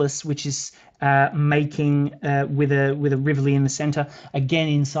necklace which is making with a Rivoli in the center, again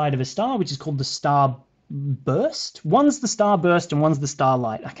inside of a star, which is called the Starburst. One's the Starburst and one's the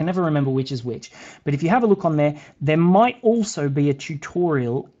Starlight. I can never remember which is which. But if you have a look on there, there might also be a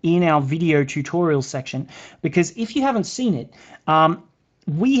tutorial in our video tutorial section, because if you haven't seen it,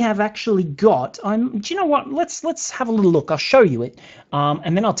 we have actually got, do you know what, let's have a little look. I'll show you it,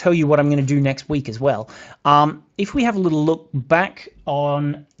 and then I'll tell you what I'm going to do next week as well. If we have a little look back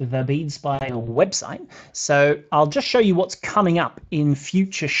on the Bead Spider website, so I'll just show you what's coming up in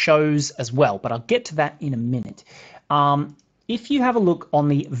future shows as well, but I'll get to that in a minute. If you have a look on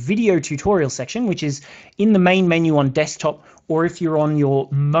the video tutorial section, which is in the main menu on desktop, or if you're on your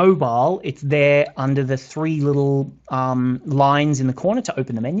mobile, it's there under the 3 little lines in the corner to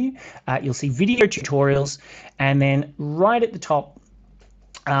open the menu. You'll see video tutorials, and then right at the top,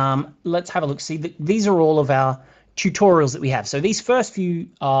 let's have a look. See, these are all of our tutorials that we have. So these first few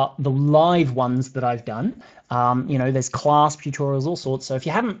are the live ones that I've done. You know, there's clasp tutorials, all sorts. So if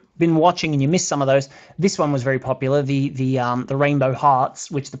you haven't been watching and you missed some of those, this one was very popular, the rainbow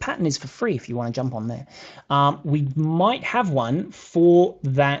hearts, which the pattern is for free if you want to jump on there. We might have one for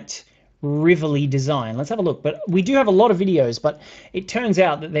that Rivoli design. Let's have a look. But we do have a lot of videos, but it turns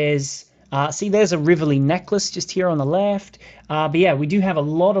out that there's see, there's a Rivoli necklace just here on the left. But yeah, we do have a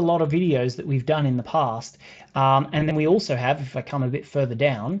lot of videos that we've done in the past. And then we also have, if I come a bit further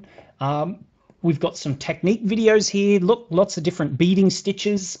down, we've got some technique videos here. Look, lots of different beading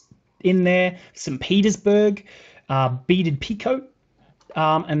stitches in there. St. Petersburg, beaded peacoat.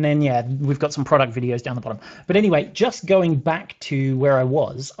 And then, yeah, we've got some product videos down the bottom. But anyway, just going back to where I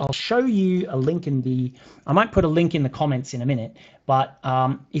was, I'll show you a link in the, I might put a link in the comments in a minute, but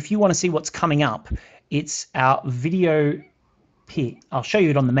if you want to see what's coming up, it's our video here. I'll show you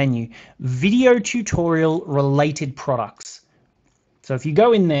it on the menu. Video tutorial related products. So if you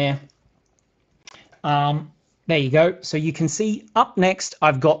go in there, there you go. So you can see up next,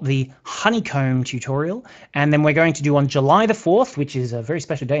 I've got the honeycomb tutorial, and then we're going to do on July the 4th, which is a very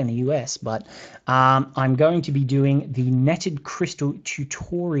special day in the US, but I'm going to be doing the netted crystal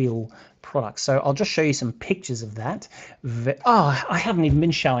tutorial product. So I'll just show you some pictures of that. Oh, I haven't even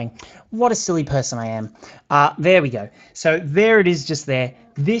been showing. What a silly person I am. There we go. So there it is just there.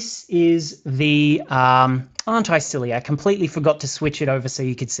 This is the, aren't I silly? I completely forgot to switch it over so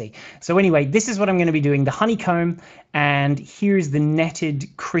you could see. So anyway, this is what I'm going to be doing, the honeycomb, and here's the netted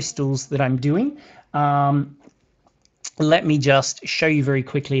crystals that I'm doing. Let me just show you very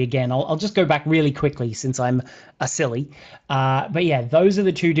quickly again. I'll just go back really quickly since I'm a silly. But yeah, those are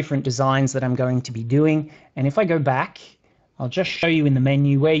the 2 different designs that I'm going to be doing. And if I go back, I'll just show you in the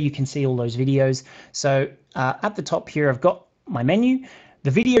menu where you can see all those videos. So at the top here, I've got my menu.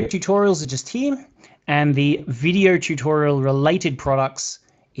 The video tutorials are just here, and the video tutorial related products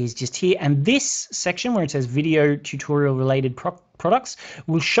is just here. And this section where it says video tutorial related products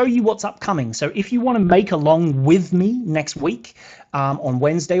will show you what's upcoming. So if you want to make along with me next week on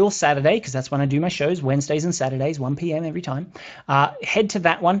Wednesday or Saturday, because that's when I do my shows, Wednesdays and Saturdays, 1 p.m. every time, head to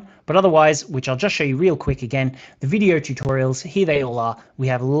that one. But otherwise, which I'll just show you real quick again, the video tutorials, here they all are. We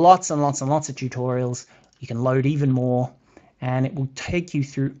have lots and lots and lots of tutorials. You can load even more, and it will take you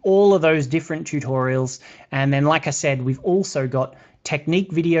through all of those different tutorials. And then, like I said, we've also got technique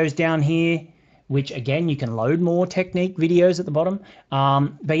videos down here, which again, you can load more technique videos at the bottom.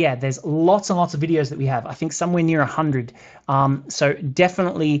 But yeah, there's lots and lots of videos that we have. I think somewhere near 100. So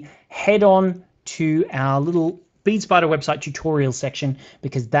definitely head on to our little Bead Spider website tutorial section,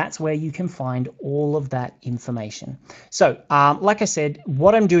 because that's where you can find all of that information. So like I said,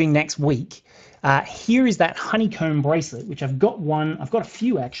 what I'm doing next week, here is that honeycomb bracelet, which I've got a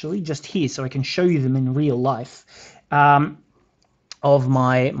few actually just here, so I can show you them in real life, of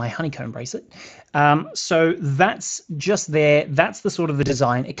my honeycomb bracelet. So that's just there. That's the sort of the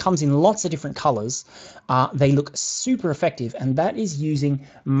design. It comes in lots of different colors. They look super effective, and that is using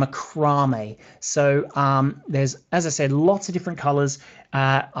macrame. So there's, as I said, lots of different colors.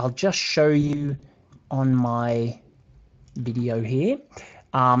 I'll just show you on my video here.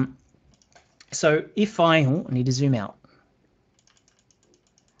 So if I need to zoom out.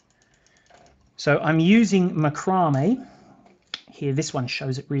 So I'm using macrame here. This one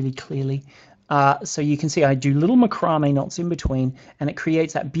shows it really clearly. So you can see I do little macrame knots in between, and it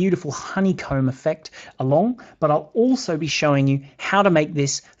creates that beautiful honeycomb effect along. But I'll also be showing you how to make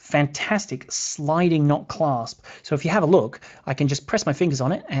this fantastic sliding knot clasp. So if you have a look, I can just press my fingers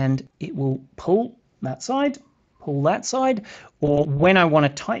on it and it will pull that side, pull that side, or when I want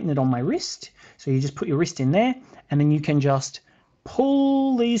to tighten it on my wrist, so you just put your wrist in there, and then you can just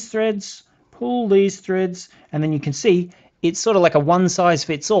pull these threads, and then you can see it's sort of like a one size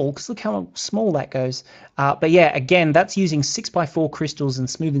fits all, because look how small that goes. But yeah, again, that's using 6x4 crystals and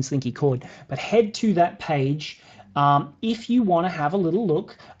smooth and slinky cord. But head to that page if you want to have a little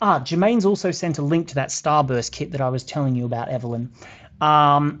look. Jermaine's also sent a link to that Starburst kit that I was telling you about, Evelyn.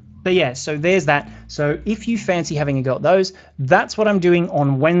 But yeah, so there's that. So if you fancy having a go at those, that's what I'm doing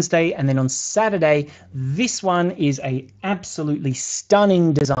on Wednesday. And then on Saturday, this one is a absolutely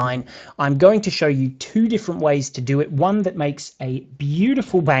stunning design. I'm going to show you two different ways to do it. One that makes a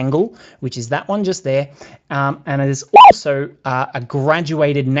beautiful bangle, which is that one just there. And there's also a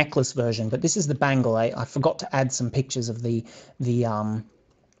graduated necklace version, but this is the bangle. I forgot to add some pictures of the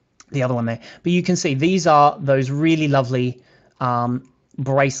other one there. But you can see these are those really lovely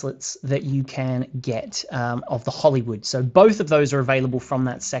bracelets that you can get of the Hollywood. So both of those are available from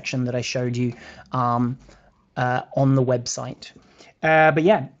that section that I showed you on the website. But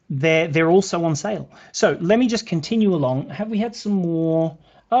yeah, they're also on sale. So let me just continue along. Have we had some more?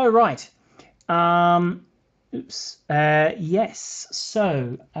 Oh, right. Oops. Yes.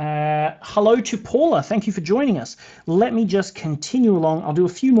 So hello to Paula. Thank you for joining us. Let me just continue along. I'll do a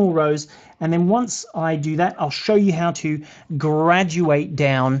few more rows, and then once I do that, I'll show you how to graduate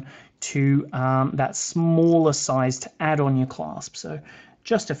down to that smaller size to add on your clasp. So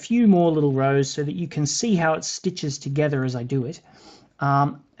just a few more little rows so that you can see how it stitches together as I do it.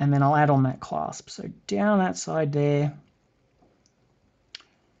 And then I'll add on that clasp. So down that side there.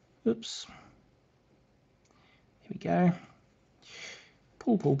 Oops. We go.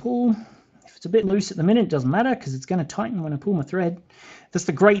 Pull, pull, pull. If it's a bit loose at the minute, it doesn't matter because it's going to tighten when I pull my thread. That's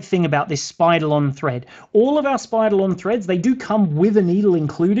the great thing about this Spider-Lon thread. All of our Spider-Lon threads, they do come with a needle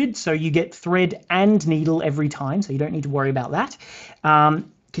included, so you get thread and needle every time, so you don't need to worry about that,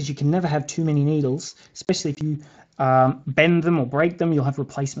 because you can never have too many needles, especially if you bend them or break them, you'll have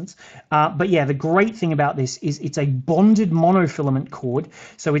replacements. But yeah, the great thing about this is it's a bonded monofilament cord,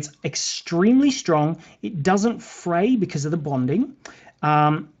 so it's extremely strong. It doesn't fray because of the bonding,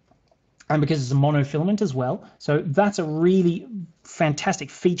 and because it's a monofilament as well. So that's a really fantastic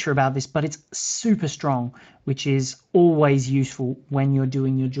feature about this, but it's super strong, which is always useful when you're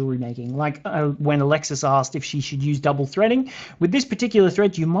doing your jewelry making. Like when Alexis asked if she should use double threading, with this particular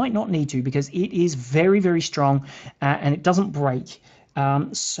thread you might not need to, because it is very, very strong and it doesn't break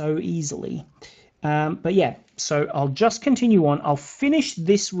so easily. But yeah, so I'll just continue on. I'll finish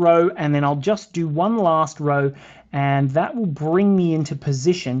this row and then I'll just do one last row, and that will bring me into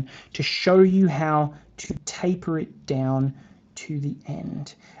position to show you how to taper it down to the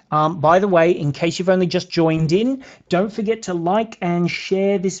end. By the way, in case you've only just joined in, don't forget to like and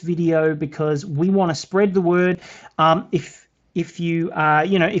share this video, because we want to spread the word. If if you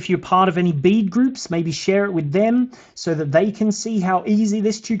if you're part of any bead groups, maybe share it with them so that they can see how easy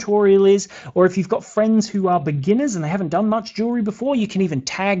this tutorial is. Or if you've got friends who are beginners and they haven't done much jewelry before, you can even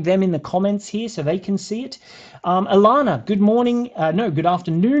tag them in the comments here so they can see it. Alana, good morning, no, good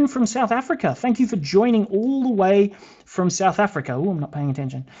afternoon from South Africa. Thank you for joining all the way from South Africa. Oh, I'm not paying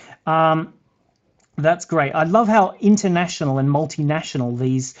attention. That's great. I love how international and multinational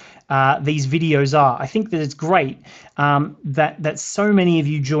these videos are. I think that it's great that so many of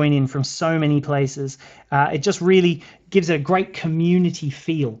you join in from so many places. It just really gives a great community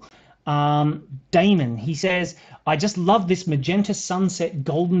feel. Damon, he says, I just love this magenta sunset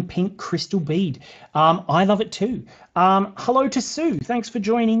golden pink crystal bead. I love it too. Hello to Sue. Thanks for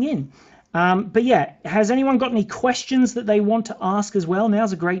joining in. But yeah, has anyone got any questions that they want to ask as well?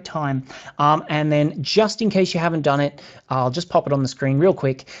 Now's a great time. And then just in case you haven't done it, I'll just pop it on the screen real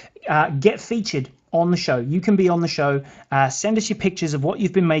quick. Get featured on the show. You can be on the show. Send us your pictures of what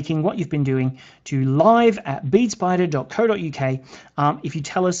you've been making, what you've been doing to live@beadspider.co.uk. If you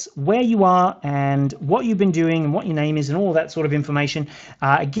tell us where you are and what you've been doing and what your name is and all that sort of information,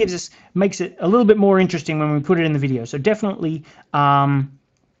 it makes it a little bit more interesting when we put it in the video. So definitely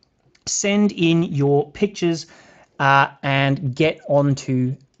send in your pictures and get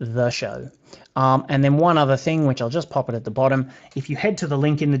onto the show. And then one other thing, which I'll just pop it at the bottom, if you head to the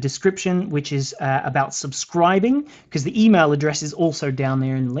link in the description, which is about subscribing, because the email address is also down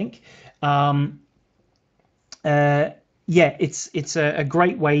there in the link. Yeah, it's a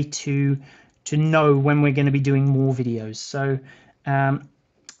great way to know when we're going to be doing more videos. So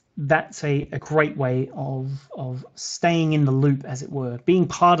that's a great way of staying in the loop, as it were, being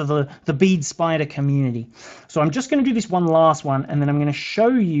part of the Bead Spider community. So I'm just going to do this one last one, and then I'm going to show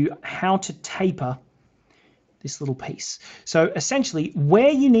you how to taper this little piece. So essentially, where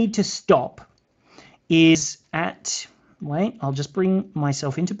you need to stop is at, wait, I'll just bring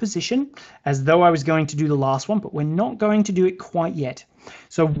myself into position as though I was going to do the last one, but we're not going to do it quite yet.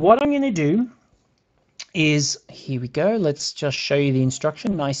 So what I'm going to do is, here we go, let's just show you the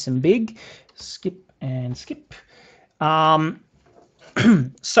instruction, nice and big, skip and skip.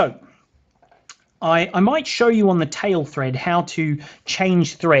 So I might show you on the tail thread how to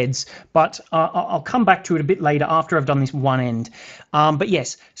change threads, but I'll come back to it a bit later after I've done this one end. But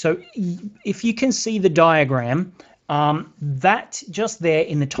yes, so if you can see the diagram, that just there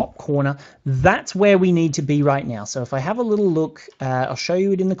in the top corner, that's where we need to be right now. So if I have a little look, I'll show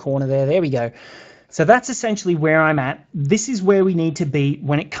you it in the corner there. There we go. So that's essentially where I'm at. This is where we need to be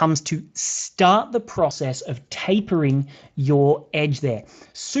when it comes to start the process of tapering your edge there.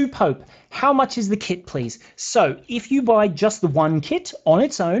 Sue Pope, how much is the kit, please? So if you buy just the one kit on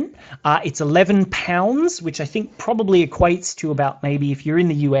its own, it's £11, which I think probably equates to about, maybe if you're in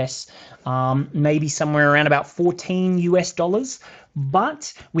the US, maybe somewhere around about $14 US.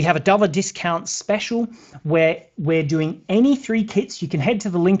 But we have a double discount special where we're doing any 3 kits. You can head to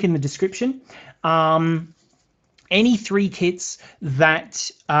the link in the description. Any 3 kits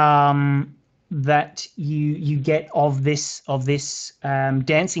that that you get of this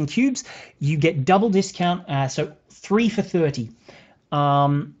dancing cubes, you get double discount. So 3 for $30.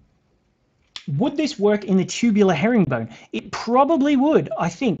 Would this work in the tubular herringbone? It probably would, I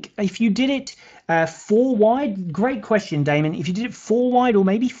think. If you did it 4 wide, great question, Damon. If you did it 4 wide or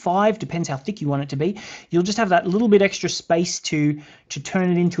maybe 5, depends how thick you want it to be, you'll just have that little bit extra space to turn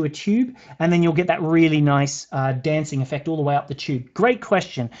it into a tube, and then you'll get that really nice dancing effect all the way up the tube. Great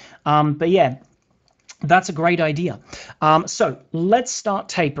question. But yeah, that's a great idea. So let's start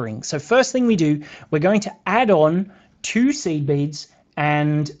tapering. So first thing we do, we're going to add on 2 seed beads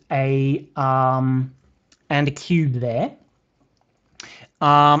and a cube there,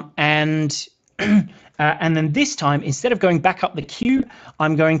 and then this time, instead of going back up the cube,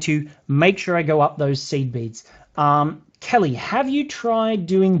 I'm going to make sure I go up those seed beads. Kelly, have you tried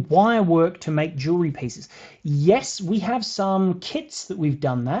doing wire work to make jewelry pieces? Yes, we have some kits that we've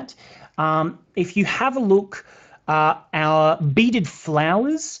done that. If you have a look, our beaded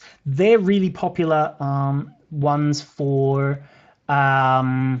flowers, they're really popular ones for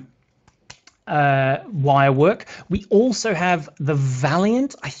wire work. We also have the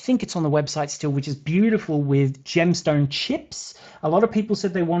Valiant, I think it's on the website still, which is beautiful with gemstone chips. A lot of people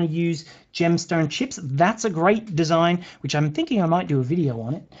said they want to use gemstone chips. That's a great design, which I'm thinking I might do a video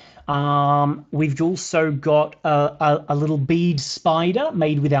on it. We've also got a little bead spider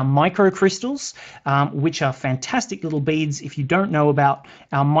made with our microcrystals, which are fantastic little beads. If you don't know about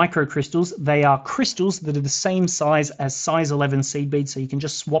our microcrystals, they are crystals that are the same size as size 11 seed beads, so you can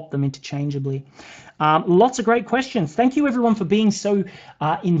just swap them interchangeably. Lots of great questions. Thank you everyone for being so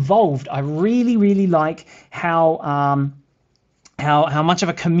involved. I really, really like how how much of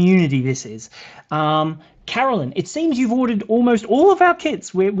a community this is. Carolyn, it seems you've ordered almost all of our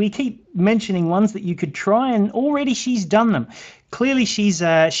kits. We keep mentioning ones that you could try, and already she's done them. Clearly, she's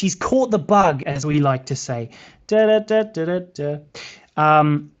caught the bug, as we like to say. Da, da, da, da, da,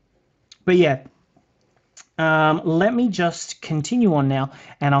 da. But yeah, let me just continue on now,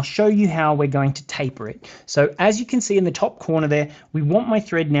 and I'll show you how we're going to taper it. So as you can see in the top corner there, we want my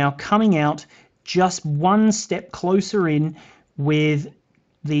thread now coming out just one step closer in with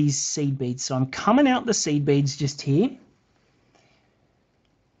these seed beads. So I'm coming out the seed beads just here.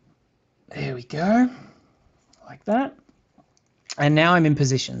 There we go, like that. And now I'm in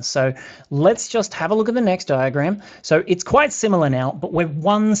position. So let's just have a look at the next diagram. So it's quite similar now, but we're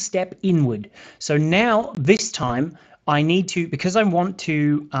one step inward. So now this time I need to, because I want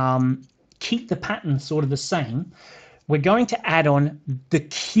to keep the pattern sort of the same, we're going to add on the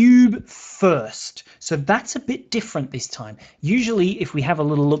cube first. So that's a bit different this time. Usually if we have a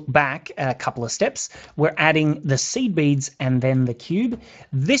little look back a couple of steps, we're adding the seed beads and then the cube.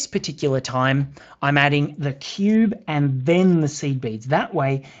 This particular time, I'm adding the cube and then the seed beads. That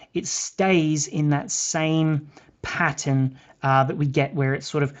way it stays in that same pattern that we get where it's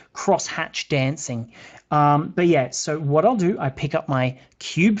sort of cross-hatch dancing. But yeah, so what I'll do, I pick up my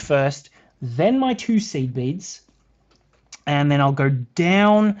cube first, then my 2 seed beads, and then I'll go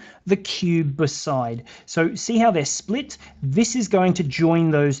down the cube beside. So see how they're split? This is going to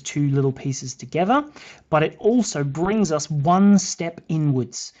join those 2 little pieces together, but it also brings us one step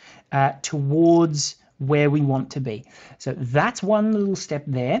inwards towards where we want to be. So that's one little step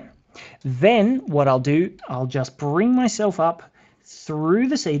there. Then what I'll do, I'll just bring myself up through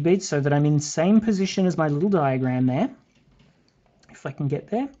the seed beads so that I'm in the same position as my little diagram there. If I can get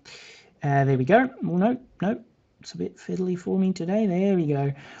there. There we go. Well, no. It's a bit fiddly for me today. There we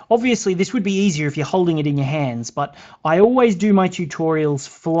go. Obviously, this would be easier if you're holding it in your hands, but I always do my tutorials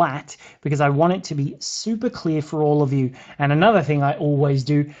flat because I want it to be super clear for all of you. And another thing I always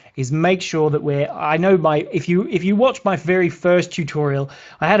do is make sure that I know if you watch my very first tutorial,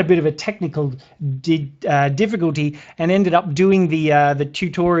 I had a bit of a technical difficulty and ended up doing the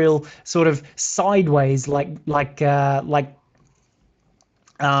tutorial sort of sideways, oh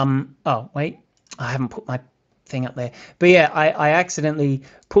wait, I haven't put my thing up there, but yeah, I accidentally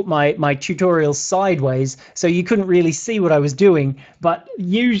put my tutorial sideways, so you couldn't really see what I was doing. But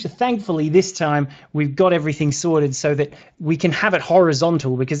thankfully this time we've got everything sorted so that we can have it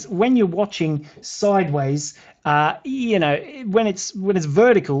horizontal, because when you're watching sideways, you know, when it's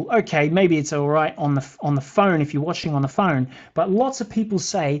vertical, okay, maybe it's all right on the phone if you're watching on the phone, but lots of people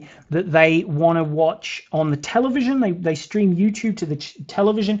say that they want to watch on the television. They stream YouTube to the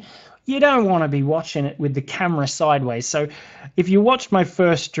television. You don't want to be watching it with the camera sideways. So if you watched my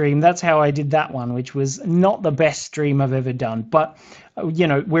first stream, that's how I did that one, which was not the best stream I've ever done. But, you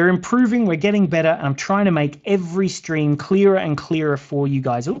know, we're improving, we're getting better, and I'm trying to make every stream clearer and clearer for you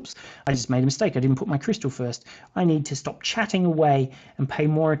guys. Oops, I just made a mistake. I didn't put my crystal first. I need to stop chatting away and pay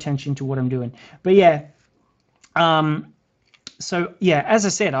more attention to what I'm doing. But yeah, so yeah, as I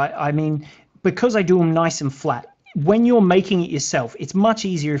said, I mean, because I do them nice and flat, when you're making it yourself, it's much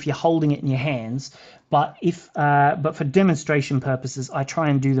easier if you're holding it in your hands. But but for demonstration purposes, I try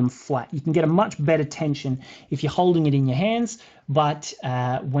and do them flat. You can get a much better tension if you're holding it in your hands. But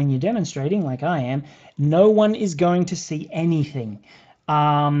when you're demonstrating, like I am, no one is going to see anything.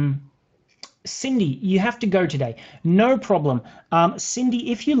 Cindy, you have to go today. No problem.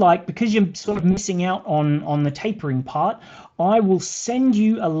 Cindy, if you like, because you're sort of missing out on the tapering part, I will send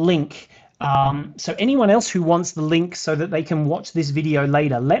you a link. So anyone else who wants the link so that they can watch this video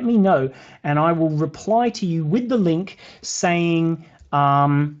later, let me know, and I will reply to you with the link saying,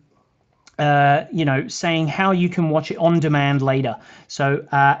 you know, saying how you can watch it on demand later. So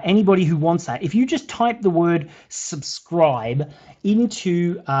anybody who wants that, if you just type the word subscribe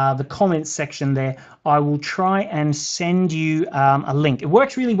into the comments section there, I will try and send you a link. It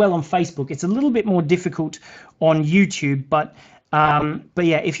works really well on Facebook. It's a little bit more difficult on YouTube, but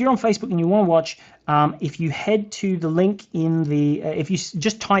yeah, if you're on Facebook and you want to watch, if you head to the link in the, if you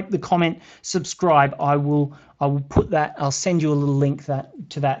just type the comment subscribe, I will put that. I'll send you a little link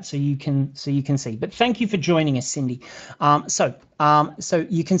to that so you can see. But thank you for joining us, Cindy. So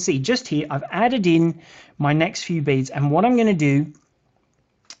you can see just here I've added in my next few beads, and what I'm going to do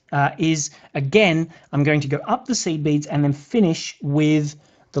is, again, I'm going to go up the seed beads and then finish with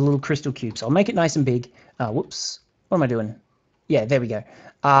the little crystal cubes. I'll make it nice and big. Whoops, what am I doing? Yeah, there we go.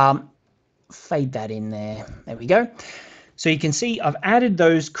 Fade that in there. There we go. So you can see I've added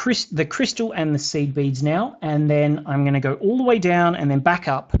those the crystal and the seed beads now, and then I'm going to go all the way down and then back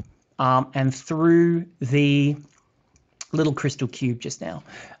up and through the little crystal cube just now.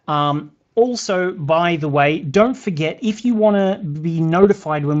 Also, by the way, don't forget, if you want to be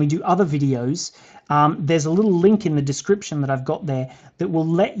notified when we do other videos, there's a little link in the description that I've got there that will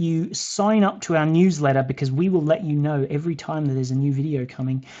let you sign up to our newsletter, because we will let you know every time that there's a new video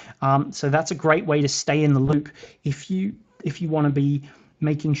coming. So that's a great way to stay in the loop if you want to be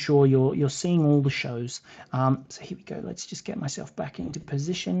making sure you're seeing all the shows. So here we go. Let's just get myself back into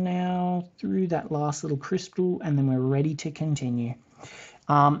position now through that last little crystal, and then we're ready to continue.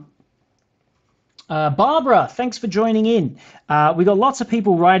 Barbara, thanks for joining in. We got lots of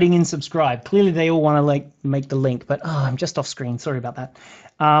people writing in subscribe. Clearly they all want to like make the link, but I'm just off screen. Sorry about that.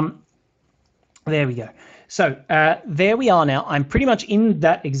 There we go. So there we are now. I'm pretty much in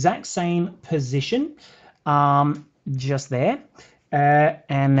that exact same position, just there.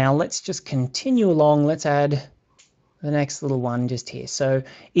 And now let's just continue along. Let's add the next little one just here. So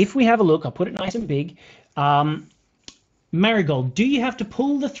if we have a look, I'll put it nice and big. Marigold, do you have to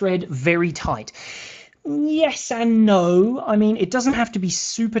pull the thread very tight? Yes and no. I mean, it doesn't have to be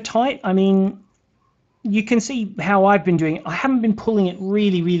super tight. I mean, you can see how I've been doing it. I haven't been pulling it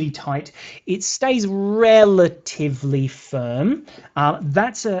really, really tight. It stays relatively firm.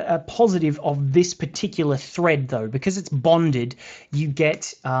 That's a positive of this particular thread, though, because it's bonded. You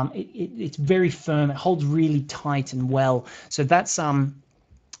get it's very firm. It holds really tight and well. So that's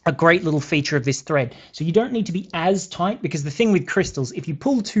a great little feature of this thread. So you don't need to be as tight, because the thing with crystals, if you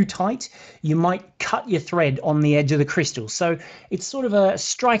pull too tight, you might cut your thread on the edge of the crystal. So it's sort of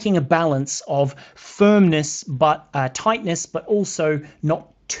striking a balance of firmness, but tightness, but also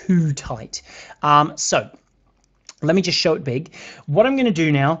not too tight. So let me just show it big. What I'm going to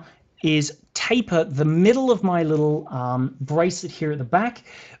do now is taper the middle of my little bracelet here at the back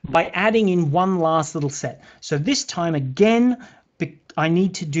by adding in one last little set. So this time again, I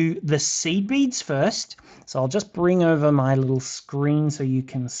need to do the seed beads first. So I'll just bring over my little screen so you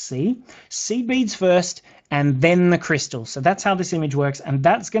can see. Seed beads first, and then the crystal. So that's how this image works, and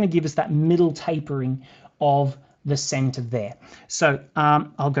that's going to give us that middle tapering of the center there. So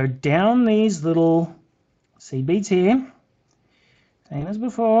I'll go down these little seed beads here, same as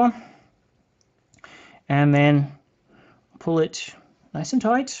before, and then pull it nice and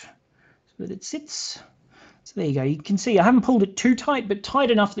tight so that it sits. So there you go. You can see I haven't pulled it too tight, but tight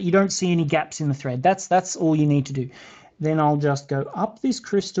enough that you don't see any gaps in the thread. That's all you need to do. Then I'll just go up this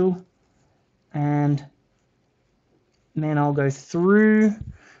crystal, and then I'll go through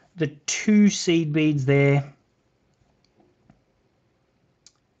the 2 seed beads there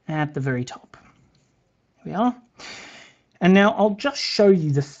at the very top. There we are. And now I'll just show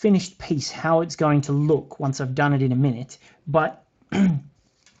you the finished piece, how it's going to look once I've done it in a minute. But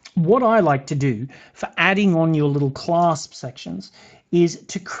what I like to do for adding on your little clasp sections is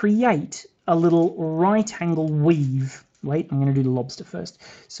to create a little right angle weave. Wait, I'm going to do the lobster first.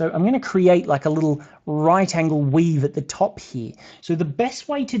 So I'm going to create like a little right angle weave at the top here. So the best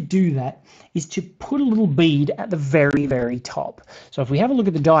way to do that is to put a little bead at the very, very top. So if we have a look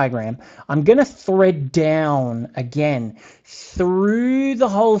at the diagram, I'm going to thread down again through the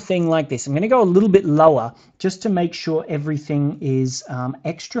whole thing like this. I'm going to go a little bit lower just to make sure everything is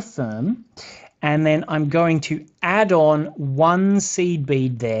extra firm. And then I'm going to add on 1 seed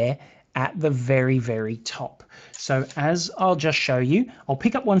bead there at the very, very top. So as I'll just show you, I'll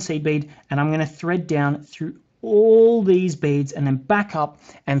pick up 1 seed bead, and I'm going to thread down through all these beads and then back up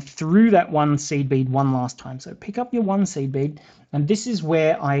and through that 1 seed bead one last time. So pick up your 1 seed bead, and this is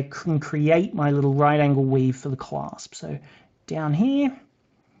where I can create my little right angle weave for the clasp. So down here,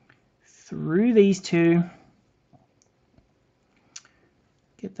 through these 2,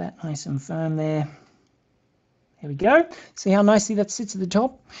 get that nice and firm there. There we go. See how nicely that sits at the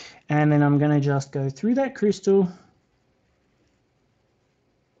top? And then I'm going to just go through that crystal.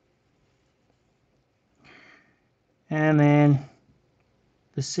 And then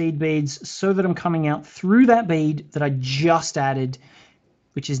the seed beads, so that I'm coming out through that bead that I just added,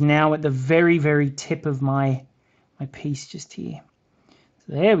 which is now at the very, very tip of my piece just here.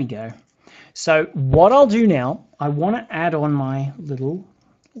 So there we go. So what I'll do now, I want to add on my little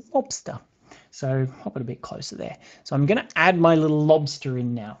lobster. So I'll put it a bit closer there. So I'm going to add my little lobster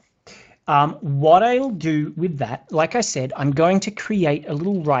in now. What I'll do with that, like I said, I'm going to create a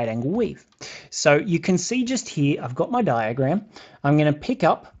little right angle weave. So you can see just here, I've got my diagram. I'm going to pick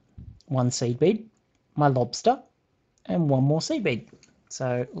up 1 seed bead, my lobster, and 1 more seed bead.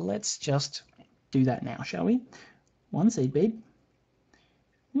 So let's just do that now, shall we? 1 seed bead.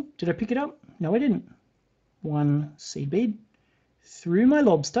 Did I pick it up? No, I didn't. 1 seed bead through my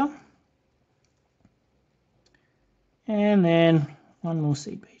lobster. And then 1 more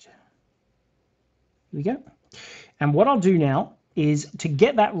seed bead. Here we go. And what I'll do now is, to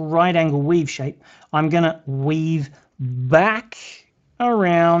get that right angle weave shape, I'm going to weave back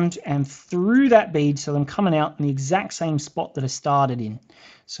around and through that bead, so I'm coming out in the exact same spot that I started in.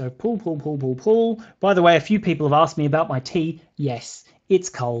 So pull, pull, pull, pull, pull. By the way, a few people have asked me about my tea. Yes, it's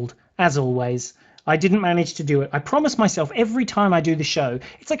cold, as always. I didn't manage to do it. I promise myself every time I do the show,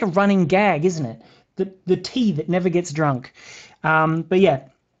 it's like a running gag, isn't it? The tea that never gets drunk. But yeah,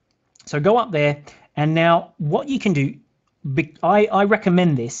 so go up there, and now what you can do, I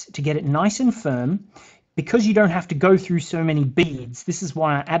recommend this to get it nice and firm, because you don't have to go through so many beads. This is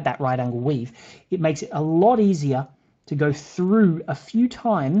why I add that right angle weave. It makes it a lot easier to go through a few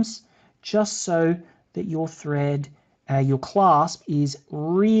times, just so that your thread, your clasp is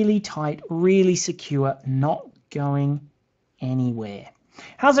really tight, really secure, not going anywhere.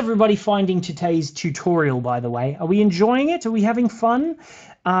 How's everybody finding today's tutorial, by the way? Are we enjoying it? Are we having fun?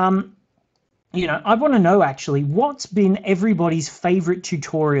 You know, I want to know actually, what's been everybody's favorite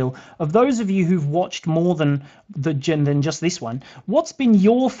tutorial? Of those of you who've watched more than just this one, what's been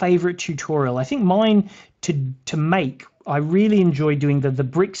your favorite tutorial? I think mine to make, I really enjoyed doing the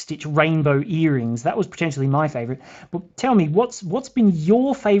brick stitch rainbow earrings. That was potentially my favorite. But tell me, what's been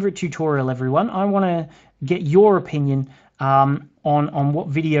your favorite tutorial, everyone? I want to get your opinion on what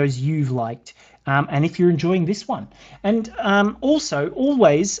videos you've liked. And if you're enjoying this one. And also,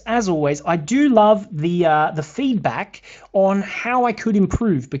 always, as always, I do love the feedback on how I could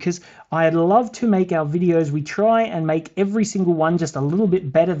improve, because I'd love to make our videos, we try and make every single one just a little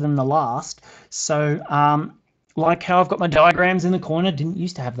bit better than the last. So like how I've got my diagrams in the corner, didn't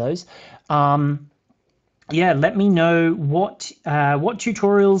used to have those. Yeah, let me know what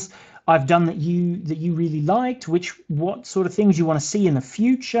tutorials I've done that you really liked, what sort of things you want to see in the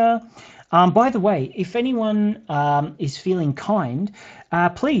future. By the way, if anyone is feeling kind,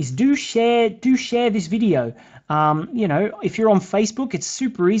 please do share this video. You know, if you're on Facebook, it's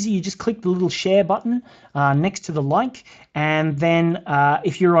super easy. You just click the little share button next to the like, and then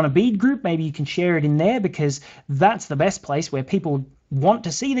if you're on a bead group, maybe you can share it in there, because that's the best place where people want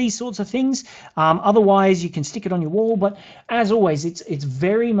to see these sorts of things. Otherwise, you can stick it on your wall. But as always, it's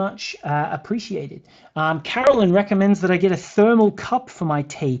very much appreciated. Carolyn recommends that I get a thermal cup for my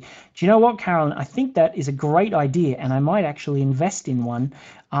tea. Do you know what, Carolyn? I think that is a great idea, and I might actually invest in one,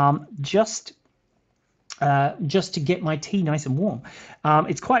 just to get my tea nice and warm.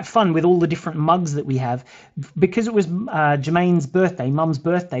 It's quite fun with all the different mugs that we have, because it was Jermaine's birthday, Mum's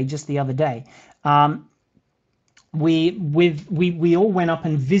birthday, just the other day. We all went up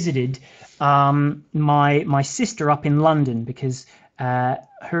and visited my sister up in London, because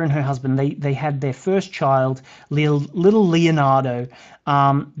her and her husband, they had their first child, little Leonardo,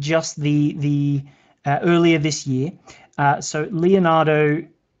 just the earlier this year. So Leonardo,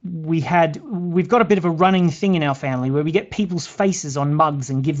 we've got a bit of a running thing in our family where we get people's faces on mugs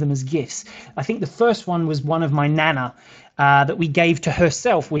and give them as gifts. I think the first one was one of my nana that we gave to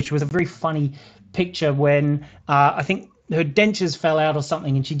herself, which was a very funny picture when I think her dentures fell out or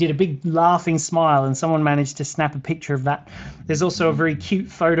something, and she did a big laughing smile, and someone managed to snap a picture of that. There's also a very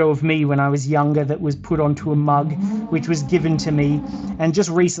cute photo of me when I was younger that was put onto a mug, which was given to me. And just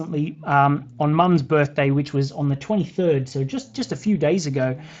recently, on Mum's birthday, which was on the 23rd, so just a few days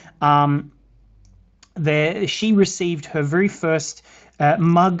ago, she received her very first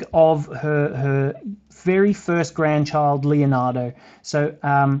mug of her very first grandchild, Leonardo. So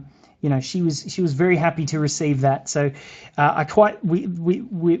you know, she was very happy to receive that. So we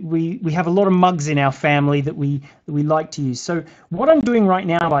have a lot of mugs in our family that we like to use. So what I'm doing right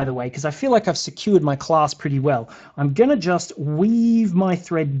now, by the way, because I feel like I've secured my class pretty well, I'm gonna just weave my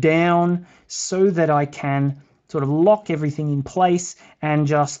thread down so that I can sort of lock everything in place and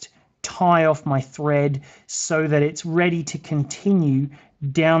just tie off my thread so that it's ready to continue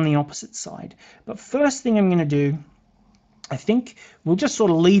down the opposite side. But first thing I'm going to do, I think we'll just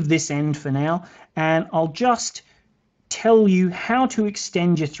sort of leave this end for now, and I'll just tell you how to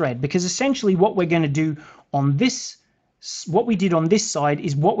extend your thread, because essentially what we're going to do on this, what we did on this side,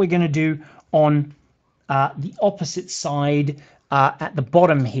 is what we're going to do on the opposite side at the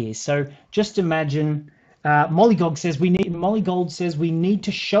bottom here. So just imagine, Mollygold says we need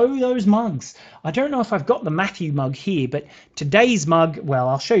to show those mugs. I don't know if I've got the Matthew mug here, but today's mug, well,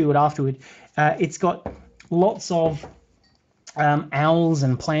 I'll show you it afterward. It's got lots of owls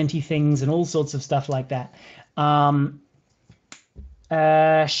and planty things and all sorts of stuff like that.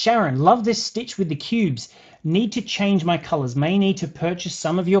 Sharon, love this stitch with the cubes. Need to change my colors. May need to purchase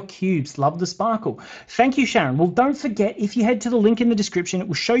some of your cubes. Love the sparkle. Thank you, Sharon. Well, don't forget, if you head to the link in the description, it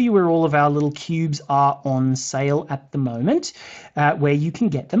will show you where all of our little cubes are on sale at the moment, where you can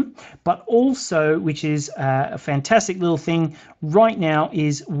get them. But also, which is a fantastic little thing right now,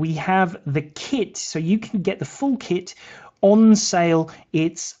 is we have the kit. So you can get the full kit on sale.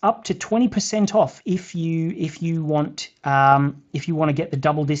 It's up to 20% off if you want to get the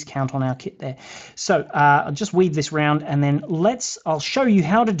double discount on our kit there. So I'll just weave this round, and then I'll show you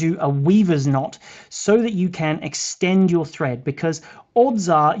how to do a weaver's knot so that you can extend your thread, because odds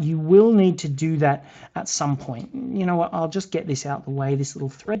are you will need to do that at some point. You know what, I'll just get this out the way, this little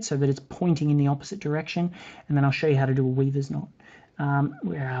thread, so that it's pointing in the opposite direction, and then I'll show you how to do a weaver's knot.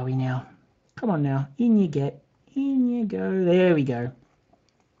 Where are we now? Come on now, in you get. In you go. There we go.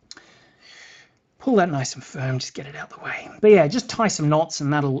 Pull that nice and firm. Just get it out the way. But yeah, just tie some knots,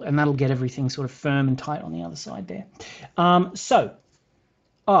 and that'll get everything sort of firm and tight on the other side there.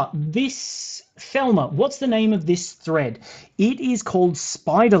 This Thelma. What's the name of this thread? It is called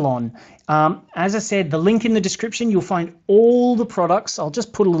Spiderlon. As I said, the link in the description. You'll find all the products. I'll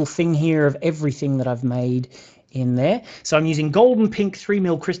just put a little thing here of everything that I've made in there. So I'm using gold and pink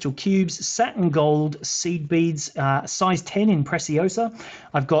 3mm crystal cubes, satin gold seed beads, size 10 in Preciosa.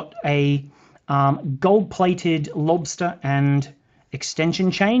 I've got a gold-plated lobster and extension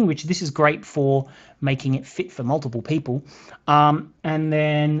chain, which this is great for making it fit for multiple people. And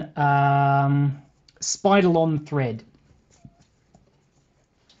then Spiderlon thread.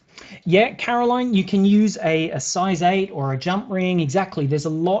 Yeah, Caroline, you can use a size 8 or a jump ring. Exactly. There's a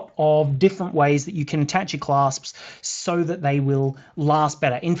lot of different ways that you can attach your clasps so that they will last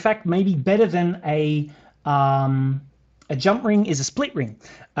better. In fact, maybe better than a jump ring is a split ring.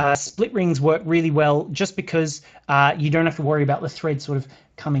 Split rings work really well just because you don't have to worry about the thread sort of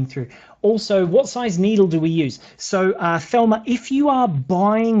coming through. Also, what size needle do we use? So, Thelma, if you are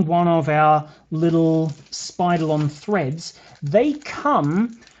buying one of our little Spiderlon threads, they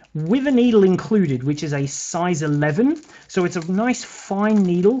come with a needle included, which is a size 11. So it's a nice fine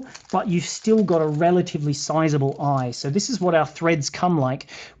needle, but you've still got a relatively sizable eye. So this is what our threads come like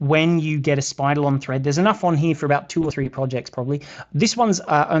when you get a Spiderlon thread. There's enough on here for about 2 or 3 projects probably. This one's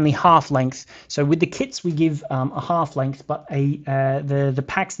only half length. So with the kits we give a half length, but the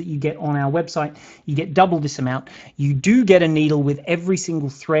packs that you get on our website, you get double this amount. You do get a needle with every single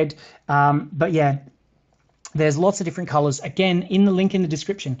thread, but yeah, there's lots of different colors. Again, in the link in the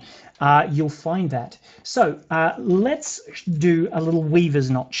description, you'll find that. So let's do a little weaver's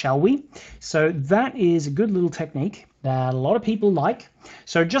knot, shall we? So that is a good little technique that a lot of people like.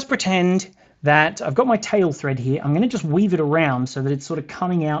 So just pretend that I've got my tail thread here. I'm going to just weave it around so that it's sort of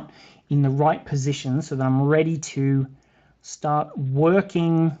coming out in the right position so that I'm ready to start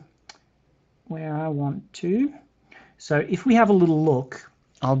working where I want to. So if we have a little look,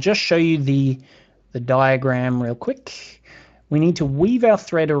 I'll just show you the diagram real quick. We need to weave our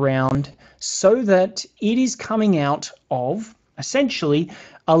thread around so that it is coming out of essentially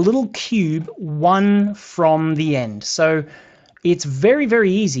a little cube, one from the end. So it's very,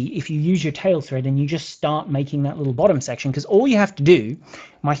 very easy if you use your tail thread and you just start making that little bottom section, because all you have to do,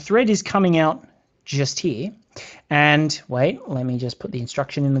 my thread is coming out just here, and wait, let me just put the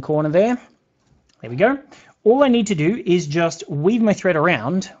instruction in the corner there. There we go. All I need to do is just weave my thread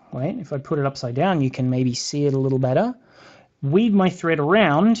around. Wait, if I put it upside down, you can maybe see it a little better. Weave my thread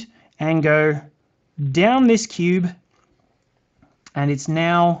around and go down this cube, and it's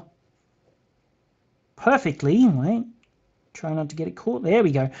now perfectly, wait, try not to get it caught. There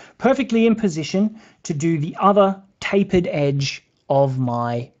we go. Perfectly in position to do the other tapered edge of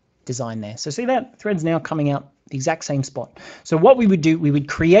my design there. So see that? Thread's now coming out the exact same spot. So what we would do, we would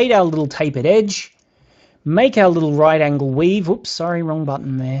create our little tapered edge, make our little right angle weave. Oops, sorry, wrong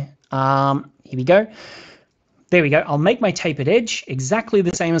button there. Here we go. There we go. I'll make my tapered edge exactly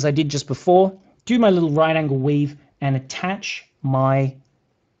the same as I did just before. Do my little right angle weave and attach my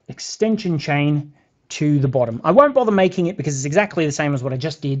extension chain to the bottom. I won't bother making it because it's exactly the same as what I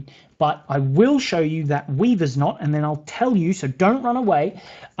just did, but I will show you that weaver's knot, and then I'll tell you, so don't run away,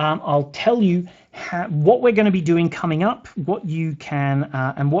 I'll tell you what we're going to be doing coming up, what you can,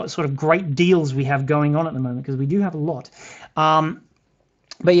 and what sort of great deals we have going on at the moment, because we do have a lot.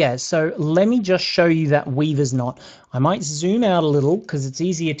 But yeah, so let me just show you that weaver's knot. I might zoom out a little because it's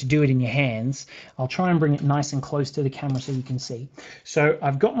easier to do it in your hands. I'll try and bring it nice and close to the camera so you can see. So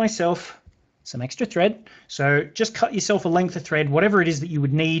I've got myself some extra thread. So just cut yourself a length of thread, whatever it is that you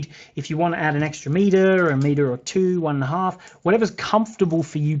would need. If you want to add an extra meter, or a meter or 2, 1.5, whatever's comfortable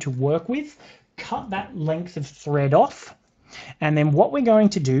for you to work with, cut that length of thread off. And then what we're going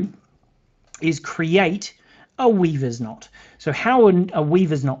to do is create a weaver's knot. So how a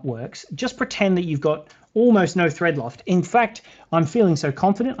weaver's knot works, just pretend that you've got almost no thread left. In fact, I'm feeling so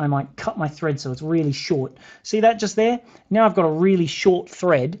confident I might cut my thread so it's really short. See that just there? Now I've got a really short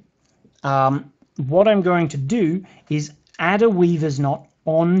thread. What I'm going to do is add a weaver's knot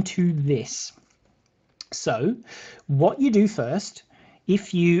onto this. So what you do first,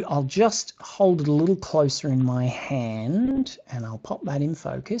 I'll just hold it a little closer in my hand and I'll pop that in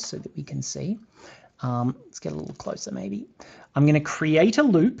focus so that we can see. Let's get a little closer maybe. I'm going to create a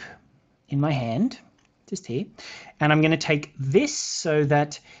loop in my hand, just here, and I'm going to take this so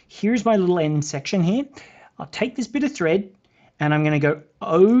that here's my little end section here. I'll take this bit of thread and I'm going to go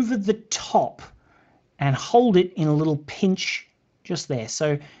over the top and hold it in a little pinch just there.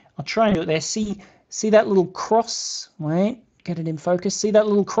 So I'll try and do it there. See that little cross? Wait, get it in focus. See that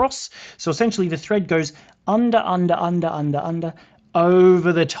little cross? So essentially the thread goes under,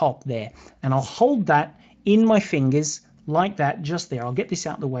 over the top there. And I'll hold that in my fingers like that, just there. I'll get this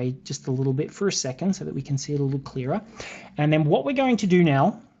out of the way just a little bit for a second so that we can see it a little clearer. And then what we're going to do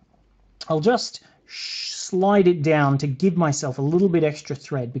now, I'll just slide it down to give myself a little bit extra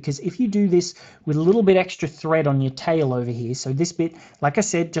thread, because if you do this with a little bit extra thread on your tail over here, so this bit, like I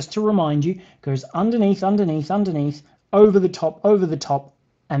said, just to remind you, goes underneath, over the top,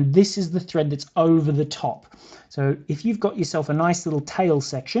 and this is the thread that's over the top. So if you've got yourself a nice little tail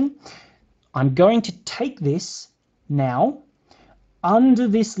section, I'm going to take this now under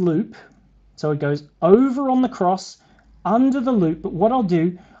this loop, so it goes over on the cross, under the loop, but what I'll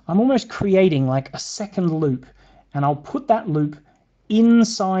do, I'm almost creating like a second loop, and I'll put that loop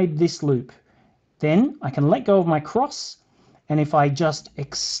inside this loop. Then I can let go of my cross, and if I just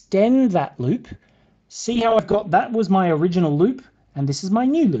extend that loop, see how I've got, that was my original loop, and this is my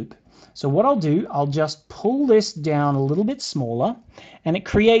new loop. So what I'll do, I'll just pull this down a little bit smaller, and it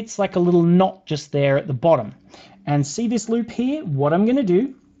creates like a little knot just there at the bottom. And see this loop here? What I'm going to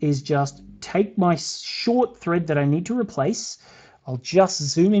do is just take my short thread that I need to replace. I'll just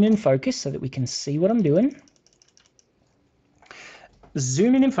zoom in and focus so that we can see what I'm doing.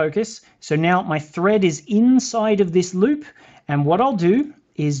 Zoom in and focus. So now my thread is inside of this loop, and what I'll do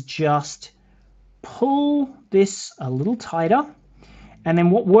is just pull this a little tighter. And then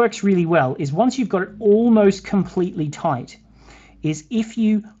what works really well is once you've got it almost completely tight, is if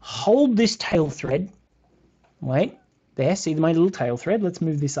you hold this tail thread, wait, there, see my little tail thread? Let's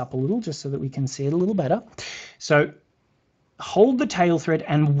move this up a little just so that we can see it a little better. So hold the tail thread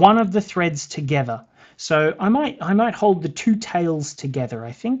and one of the threads together. So I might hold the two tails together,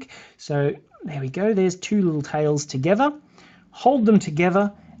 I think. So there we go, there's two little tails together. Hold them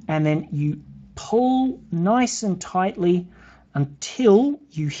together, and then you pull nice and tightly until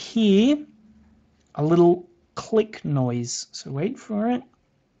you hear a little click noise. So wait for it.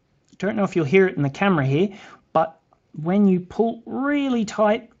 Don't know if you'll hear it in the camera here, but when you pull really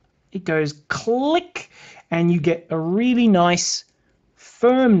tight, it goes click, and you get a really nice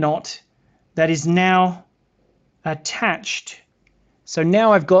firm knot that is now attached. So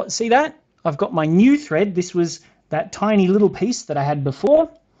now I've got, see that? I've got my new thread. This was that tiny little piece that I had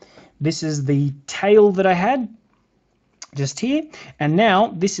before. This is the tail that I had just here, and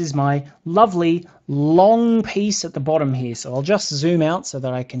now this is my lovely long piece at the bottom here. So I'll just zoom out so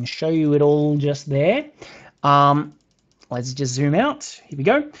that I can show you it all just there. Let's just zoom out. Here we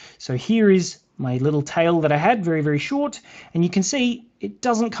go. So here is my little tail that I had, very, very short, and you can see it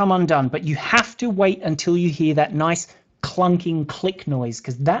doesn't come undone, but you have to wait until you hear that nice clunking click noise,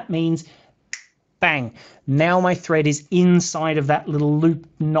 because that means bang, now my thread is inside of that little loop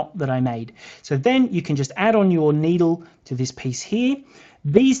knot that I made. So then you can just add on your needle to this piece here.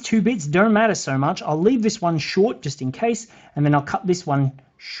 These two bits don't matter so much. I'll leave this one short just in case, and then I'll cut this one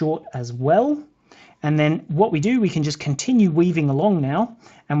short as well. And then what we do, we can just continue weaving along now,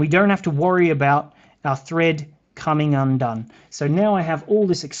 and we don't have to worry about our thread coming undone. So now I have all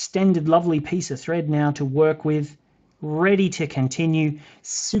this extended lovely piece of thread now to work with, ready to continue,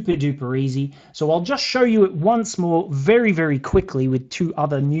 super duper easy. So I'll just show you it once more very, very quickly with two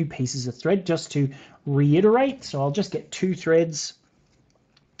other new pieces of thread just to reiterate. So I'll just get two threads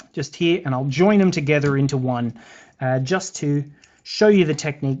just here, and I'll join them together into one just to show you the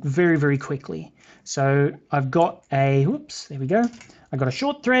technique very, very quickly. So I've got a, whoops, there we go. I've got a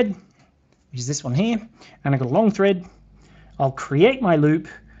short thread, which is this one here, and I've got a long thread. I'll create my loop.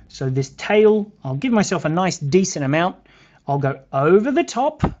 So this tail, I'll give myself a nice decent amount. I'll go over the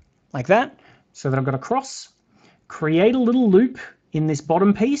top like that, so that I've got a cross, create a little loop in this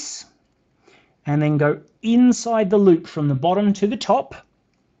bottom piece, and then go inside the loop from the bottom to the top.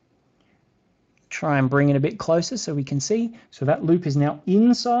 Try and bring it a bit closer so we can see. So that loop is now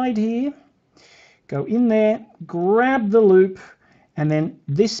inside here. go in there, grab the loop, and then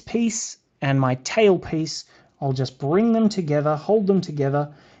this piece and my tail piece, I'll just bring them together, hold them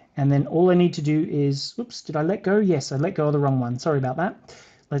together, and then all I need to do is, oops, did I let go? Yes, I let go of the wrong one. Sorry about that.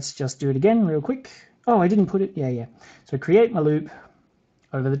 Let's just do it again real quick. Oh, I didn't put it. Yeah. So create my loop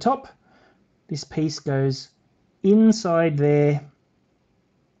over the top. This piece goes inside there.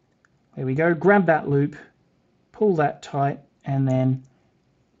 There we go. Grab that loop, pull that tight, and then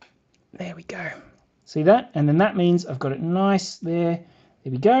there we go. See that? And then that means I've got it nice there.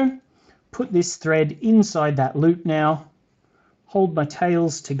 There we go. Put this thread inside that loop now. Hold my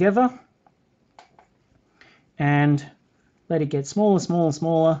tails together and let it get smaller, smaller,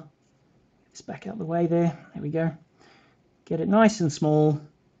 smaller. It's back out the way there. There we go. Get it nice and small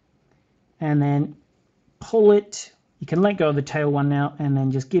and then pull it. You can let go of the tail one now and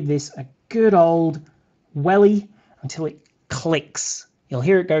then just give this a good old welly until it clicks. You'll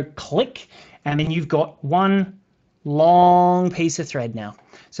hear it go click, and then you've got one long piece of thread now.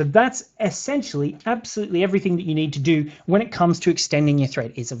 So that's essentially absolutely everything that you need to do when it comes to extending your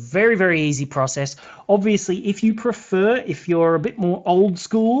thread. It's a very, very easy process. Obviously, if you prefer, if you're a bit more old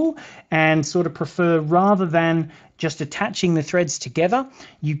school and sort of prefer rather than just attaching the threads together,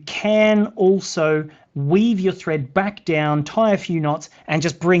 you can also weave your thread back down, tie a few knots, and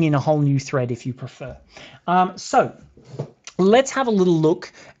just bring in a whole new thread if you prefer. So let's have a little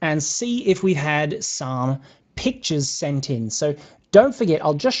look and see if we've had some pictures sent in. So don't forget,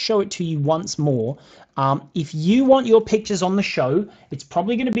 I'll just show it to you once more. If you want your pictures on the show, it's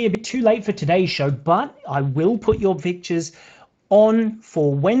probably going to be a bit too late for today's show, but I will put your pictures on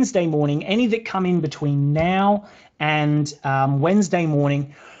for Wednesday morning. Any that come in between now and Wednesday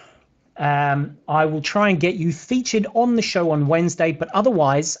morning, I will try and get you featured on the show on Wednesday, but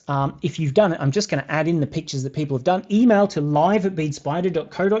otherwise, if you've done it, I'm just going to add in the pictures that people have done. Email to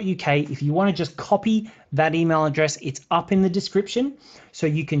live@beadspider.co.uk. If you want to just copy that email address, it's up in the description, so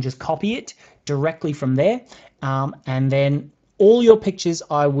you can just copy it directly from there. And then all your pictures,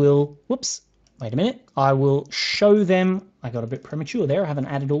 I will, whoops, wait a minute, I will show them. I got a bit premature there. I haven't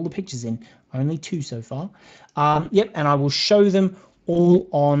added all the pictures in, only 2 so far. Yep, and I will show them all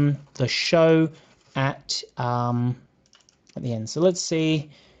on the show at the end. So let's see.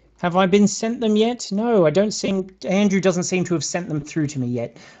 Have I been sent them yet? No, I don't seem. Andrew doesn't seem to have sent them through to me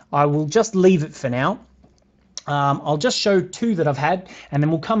yet. I will just leave it for now. I'll just show 2 that I've had, and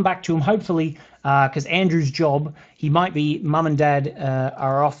then we'll come back to them hopefully, because Andrew's job, he might be, mum and dad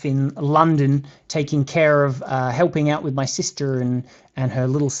are off in London taking care of helping out with my sister and her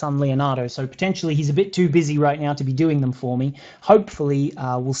little son Leonardo, so potentially he's a bit too busy right now to be doing them for me. Hopefully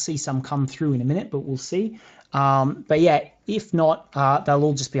we'll see some come through in a minute, but we'll see. But yeah, if not, they'll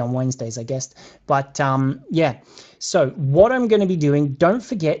all just be on Wednesdays, I guess. But yeah, so what I'm going to be doing, don't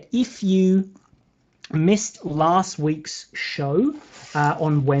forget, if you missed last week's show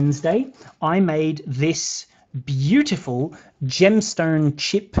on Wednesday, I made this beautiful gemstone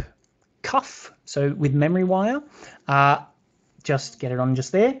chip cuff, so with memory wire. Just get it on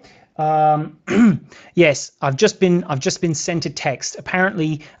just there. Yes, I've just been sent a text.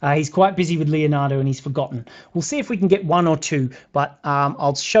 Apparently he's quite busy with Leonardo and he's forgotten. We'll see if we can get 1 or 2, but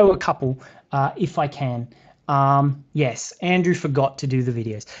I'll show a couple if I can. Yes, Andrew forgot to do the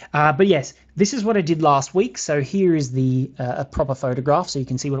videos, but yes, this is what I did last week. So here is the a proper photograph, so you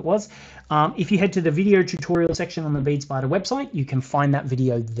can see what it was. If you head to the video tutorial section on the Bead Spider website, you can find that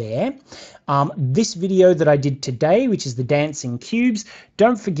video there. This video that I did today, which is the dancing cubes,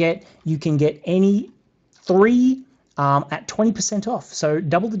 don't forget you can get any 3 at 20% off, so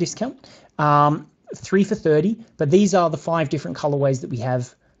double the discount, 3 for 30, but these are the 5 different colorways that we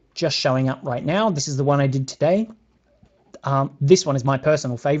have just showing up right now. This is the one I did today. This one is my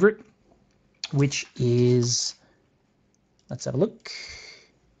personal favorite, which is, let's have a look,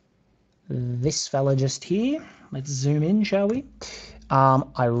 this fella just here. Let's zoom in, shall we?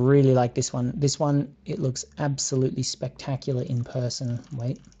 I really like this one. This one, it looks absolutely spectacular in person.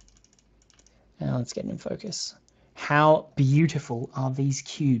 Wait, now let's get in focus. How beautiful are these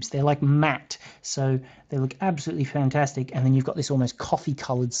cubes? They're like matte, so they look absolutely fantastic. And then you've got this almost coffee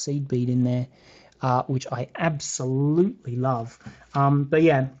colored seed bead in there, which I absolutely love. But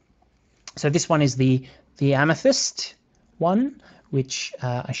yeah, so this one is the amethyst one, which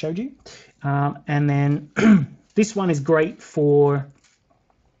I showed you. And then this one is great for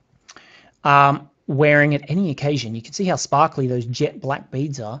wearing at any occasion. You can see how sparkly those jet black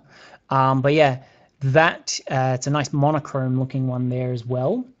beads are. But yeah, that it's a nice monochrome looking one there as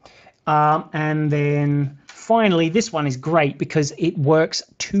well. And then finally, this one is great because it works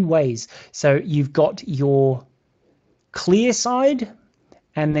 2 ways. So you've got your clear side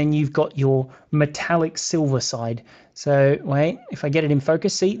and then you've got your metallic silver side. So wait, if I get it in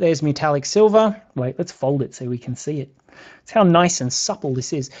focus, see, there's metallic silver. Wait, let's fold it so we can see it. It's how nice and supple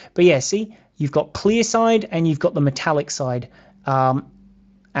this is. But yeah, see, you've got clear side and you've got the metallic side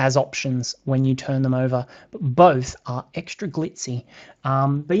as options when you turn them over. But both are extra glitzy.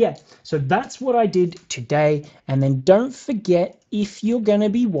 But yeah, so that's what I did today. And then don't forget, if you're going to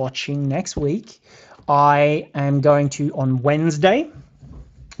be watching next week, I am going to, on Wednesday,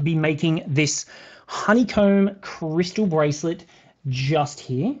 be making this honeycomb crystal bracelet just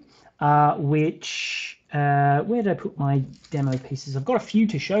here, which where did I put my demo pieces? I've got a few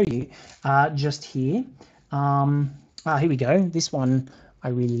to show you just here. Here we go. This one I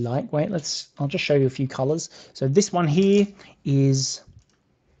really like. Wait, I'll just show you a few colors. So this one here is,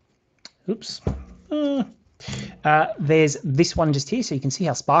 oops. There's this one just here, so you can see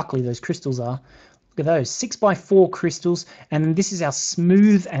how sparkly those crystals are. Look at those, 6x4 crystals, and this is our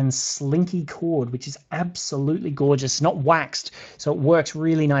smooth and slinky cord, which is absolutely gorgeous, not waxed, so it works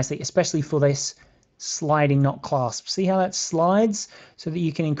really nicely, especially for this sliding knot clasp. See how that slides so that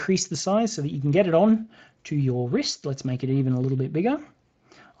you can increase the size so that you can get it on to your wrist. Let's make it even a little bit bigger.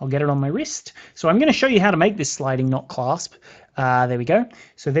 I'll get it on my wrist. So I'm going to show you how to make this sliding knot clasp. There we go.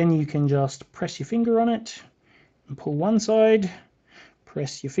 So then you can just press your finger on it and pull one side,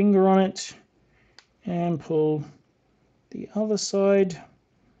 press your finger on it, and pull the other side.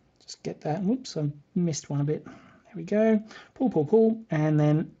 Just get that. Whoops, I missed one a bit. There we go. Pull, pull, pull, and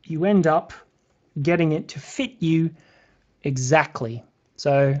then you end up getting it to fit you exactly.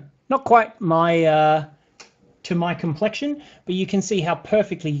 So not quite my to my complexion, but you can see how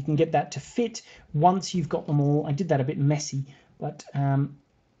perfectly you can get that to fit once you've got them all. I did that a bit messy, but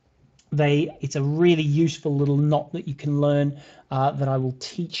it's a really useful little knot that you can learn that I will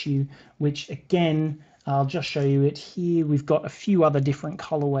teach you, which again, I'll just show you it here. We've got a few other different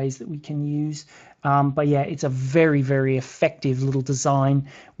colorways that we can use. But yeah, it's a very, very effective little design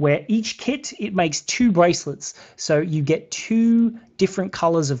where each kit, it makes 2 bracelets. So you get 2 different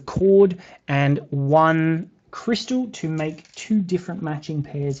colors of cord and 1 crystal to make 2 different matching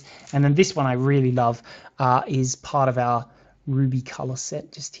pairs. And then this one I really love is part of our ruby color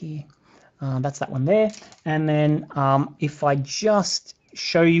set just here. That's that one there. And then if I just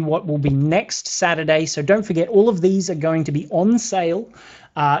show you what will be next Saturday. So don't forget, all of these are going to be on sale.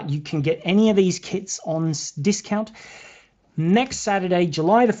 You can get any of these kits on discount. Next Saturday,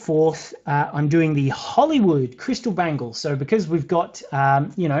 July the 4th, I'm doing the Hollywood crystal bangle. So because we've got,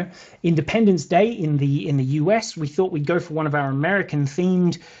 Independence Day in the US, we thought we'd go for one of our American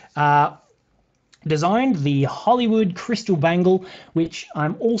themed designed, the Hollywood crystal bangle, which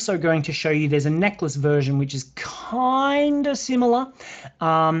I'm also going to show you. There's a necklace version which is kind of similar,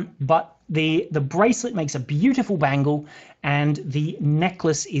 but the bracelet makes a beautiful bangle and the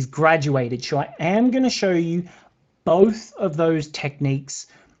necklace is graduated. So I am going to show you both of those techniques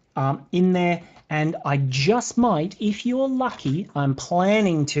in there. And I just might, if you're lucky, I'm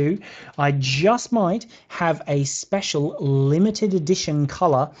planning to, I just might have a special limited edition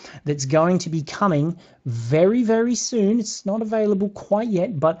color that's going to be coming very, very soon. It's not available quite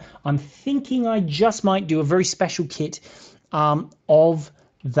yet, but I'm thinking I just might do a very special kit of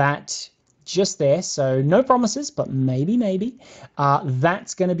that just there. So no promises, but maybe.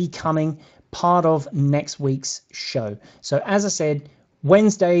 That's going to be coming part of next week's show. So as I said,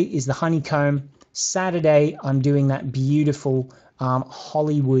 Wednesday is the honeycomb. Saturday, I'm doing that beautiful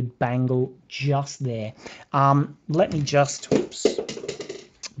Hollywood bangle just there. Let me just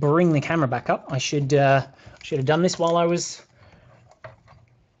bring the camera back up. I should have done this while I was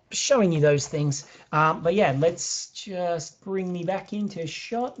showing you those things. But yeah, let's just bring me back into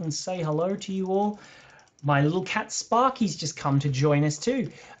shot and say hello to you all. My little cat Sparky's just come to join us too.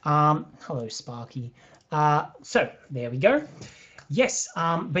 Hello, Sparky. So there we go. Yes,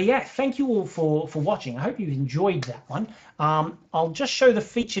 but yeah, thank you all for watching. I hope you enjoyed that one. I'll just show the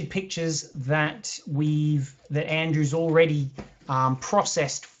featured pictures that Andrew's already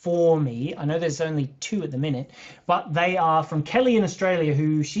processed for me. I know there's only 2 at the minute, but they are from Kelly in Australia,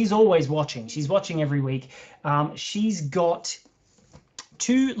 who she's always watching. She's watching every week. She's got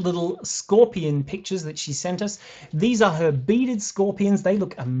 2 little scorpion pictures that she sent us. These are her beaded scorpions. They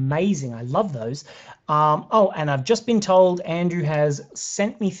look amazing. I love those. Oh, and I've just been told Andrew has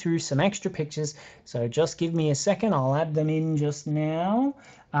sent me through some extra pictures. So just give me a second. I'll add them in just now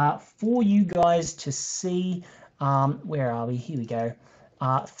for you guys to see. Where are we? Here we go.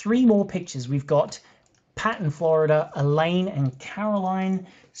 3 more pictures. We've got Pat in Florida, Elaine and Caroline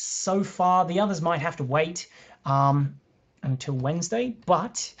so far. The others might have to wait until Wednesday,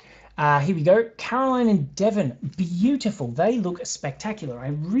 but Here we go. Caroline and Devon, beautiful. They look spectacular. I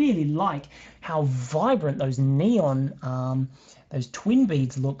really like how vibrant those neon, those twin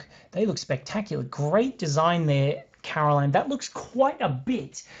beads look. They look spectacular. Great design there, Caroline. That looks quite a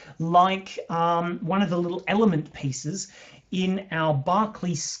bit like one of the little element pieces in our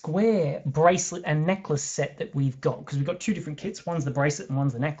Barclay Square bracelet and necklace set that we've got, because we've got two different kits. One's the bracelet and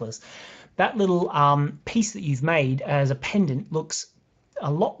one's the necklace. That little piece that you've made as a pendant looks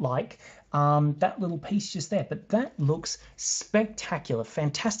a lot like that little piece just there, but that looks spectacular.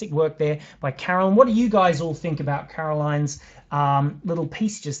 Fantastic work there by Caroline. What do you guys all think about Caroline's little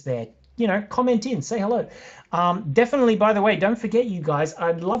piece just there? You know, comment in, say hello. Definitely, by the way, don't forget, you guys,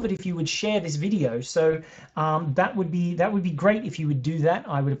 I'd love it if you would share this video. So that would be great if you would do that.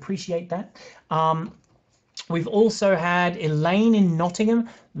 I would appreciate that. We've also had Elaine in Nottingham.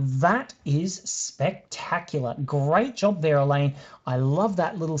 That is spectacular. Great job there, Elaine. I love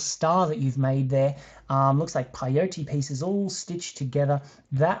that little star that you've made there. Looks like peyote pieces all stitched together.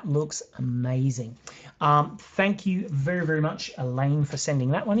 That looks amazing. Thank you very, very much, Elaine, for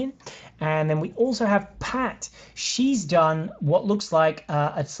sending that one in. And then we also have Pat. She's done what looks like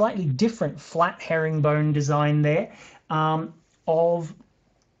a slightly different flat herringbone design there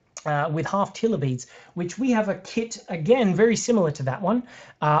with half tiller beads, which we have a kit, again, very similar to that one,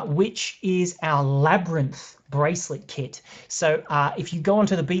 which is our Labyrinth bracelet kit. So if you go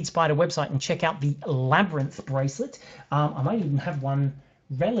onto the Bead Spider website and check out the Labyrinth bracelet, I might even have one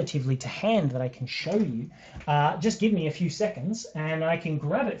relatively to hand that I can show you. Just give me a few seconds and I can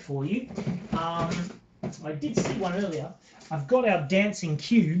grab it for you. I did see one earlier. I've got our dancing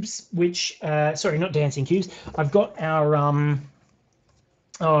cubes, which, sorry, not dancing cubes. I've got our,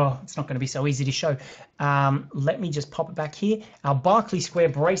 oh, it's not going to be so easy to show. Let me just pop it back here. Our Barclay Square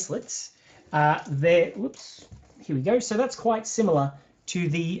bracelets. There, whoops, here we go. So that's quite similar to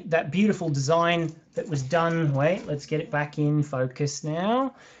that beautiful design that was done. Wait, let's get it back in focus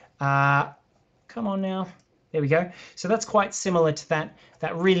now. Come on now. There we go. So that's quite similar to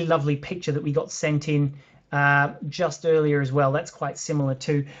that really lovely picture that we got sent in just earlier as well. That's quite similar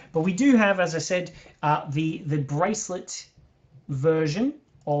too. But we do have, as I said, the bracelet version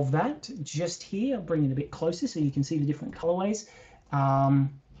of that just here. I'll bring it a bit closer so you can see the different colorways.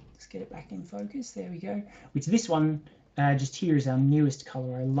 Let's get it back in focus. There we go. Which this one just here is our newest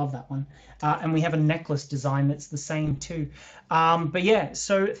color. I love that one. And we have a necklace design that's the same too. But yeah,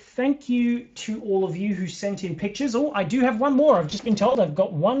 so thank you to all of you who sent in pictures. Oh, I do have one more. I've just been told I've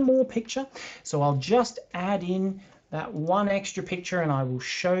got one more picture. So I'll just add in that one extra picture and I will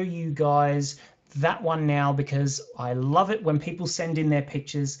show you guys that one now, because I love it when people send in their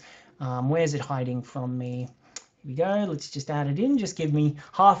pictures. Where's it hiding from me? Here we go. Let's just add it in. Just give me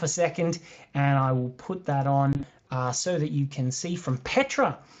half a second and I will put that on so that you can see from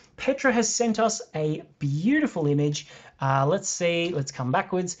Petra. Petra has sent us a beautiful image. Let's see. Let's come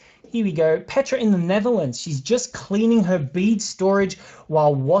backwards. Here we go. Petra in the Netherlands. She's just cleaning her bead storage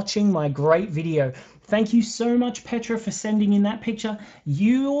while watching my great video. Thank you so much, Petra, for sending in that picture.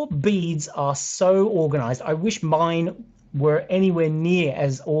 Your beads are so organized. I wish mine were anywhere near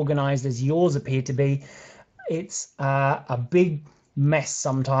as organized as yours appear to be. It's a big mess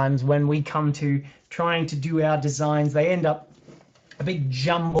sometimes when we come to trying to do our designs. They end up a big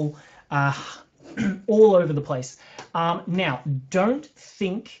jumble all over the place. Now, don't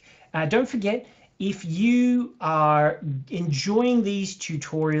forget, if you are enjoying these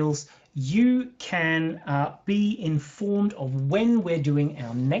tutorials, you can be informed of when we're doing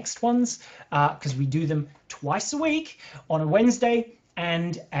our next ones, because we do them twice a week, on a Wednesday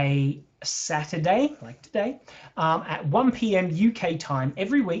and a Saturday, like today, at 1 p.m. UK time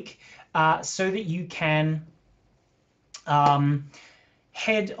every week, so that you can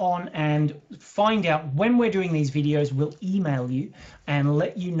head on and find out when we're doing these videos. We'll email you and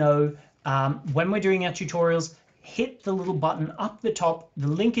let you know when we're doing our tutorials. Hit the little button up the top. The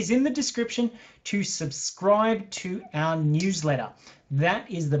link is in the description to subscribe to our newsletter. That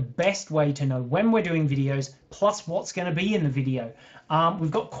is the best way to know when we're doing videos, plus what's going to be in the video. We've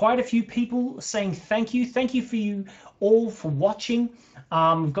got quite a few people saying thank you. Thank you for you all for watching.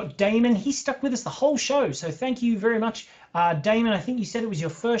 We've got Damon. He stuck with us the whole show. So thank you very much, Damon. I think you said it was your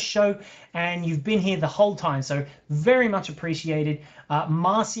first show and you've been here the whole time. So very much appreciated.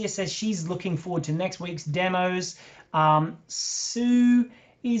 Marcia says she's looking forward to next week's demos. Sue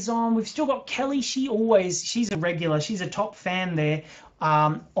is on. We've still got Kelly. She's a regular. She's a top fan there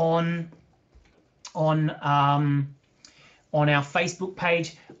on our Facebook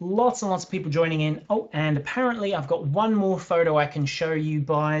page. lots and lots of people joining in. Oh, and apparently I've got one more photo I can show you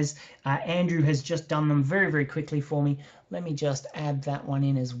guys. Andrew has just done them very, very quickly for me. Let me just add that one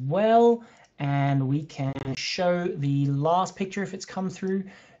in as well. And we can show the last picture if it's come through.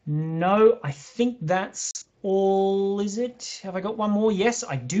 No, I think that's all, is it? Have I got one more? Yes,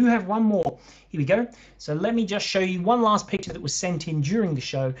 I do have one more. Here we go. So let me just show you one last picture that was sent in during the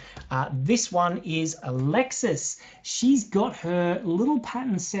show. This one is Alexis. She's got her little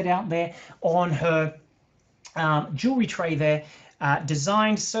pattern set out there on her jewelry tray there,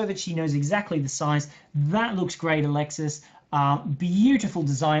 designed so that she knows exactly the size. That looks great, Alexis. Beautiful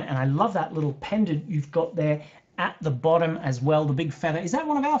design, and I love that little pendant you've got there at the bottom as well, the big feather. Is that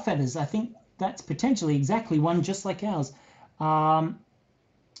one of our feathers? I think that's potentially exactly one just like ours.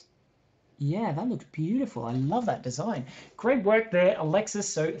 Yeah, that looks beautiful. I love that design. Great work there,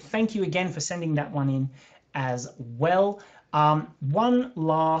 Alexis. So thank you again for sending that one in as well. One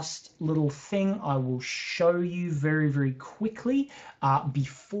last little thing I will show you very, very quickly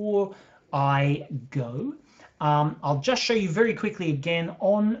before I go. I'll just show you very quickly again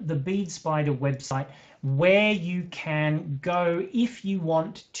on the Bead Spider website where you can go if you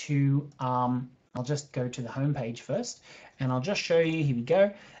want to. I'll just go to the home page first and I'll just show you. Here we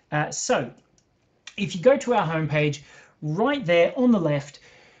go. So if you go to our home page, right there on the left,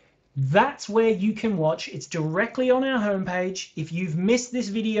 that's where you can watch. It's directly on our homepage. If you've missed this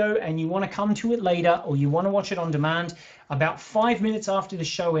video and you want to come to it later, or you want to watch it on demand, about 5 minutes after the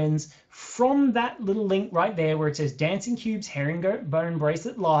show ends, from that little link right there where it says Dancing Cubes Herringbone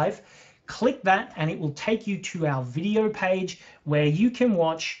Bracelet Live, click that and it will take you to our video page where you can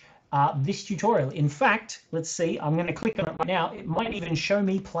watch this tutorial. In fact, let's see, I'm going to click on it right now. It might even show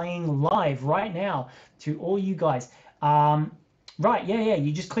me playing live right now to all you guys. Right, yeah,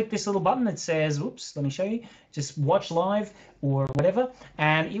 you just click this little button that says, oops, let me show you, just watch live or whatever,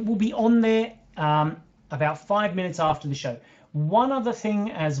 and it will be on there about 5 minutes after the show. One other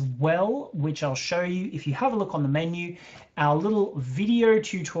thing as well, which I'll show you, if you have a look on the menu, our little video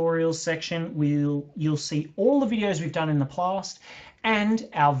tutorials section, you'll see all the videos we've done in the past, and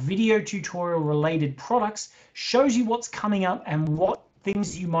our video tutorial related products shows you what's coming up and what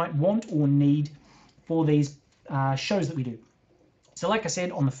things you might want or need for these shows that we do. So like I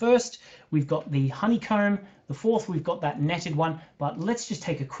said, on the first, we've got the honeycomb. The fourth, we've got that netted one. But let's just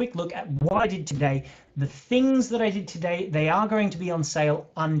take a quick look at what I did today. The things that I did today, they are going to be on sale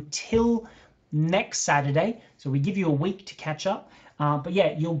until next Saturday. So we give you a week to catch up. But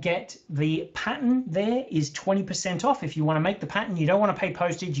yeah, you'll get the pattern there is 20% off. If you want to make the pattern, you don't want to pay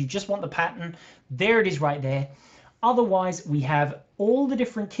postage, you just want the pattern. There it is right there. Otherwise, we have all the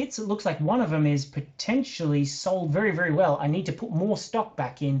different kits. It looks like one of them is potentially sold very, very well. I need to put more stock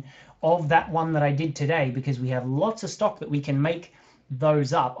back in of that one that I did today because we have lots of stock that we can make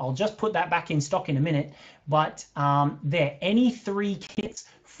those up. I'll just put that back in stock in a minute. But there, any 3 kits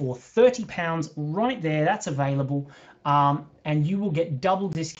for £30 right there, that's available. And you will get double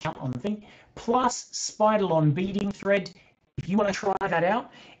discount on the thing, plus Spider-Lon beading thread. If you want to try that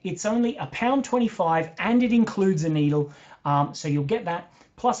out, it's only £1.25 and it includes a needle. So you'll get that.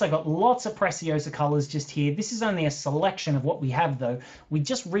 Plus I got lots of Preciosa colors just here. This is only a selection of what we have though. We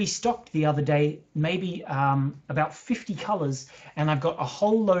just restocked the other day, maybe about 50 colors, and I've got a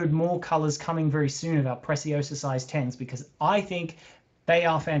whole load more colors coming very soon of our Preciosa size 10s because I think they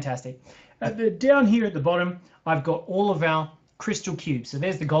are fantastic. Down here at the bottom, I've got all of our crystal cubes. So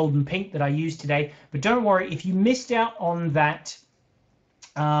there's the golden pink that I used today. But don't worry, if you missed out on that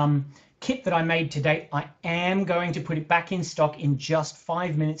kit that I made today, I am going to put it back in stock in just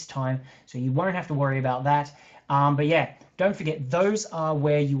 5 minutes time. So you won't have to worry about that. But yeah, don't forget, those are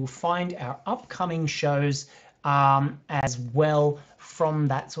where you will find our upcoming shows as well from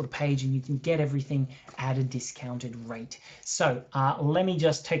that sort of page, and you can get everything at a discounted rate. So let me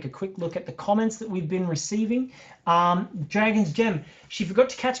just take a quick look at the comments that we've been receiving. Dragon's Gem, she forgot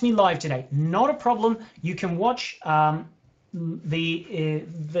to catch me live today. Not a problem. You can watch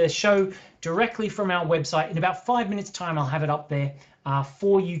the show directly from our website. In about 5 minutes time, I'll have it up there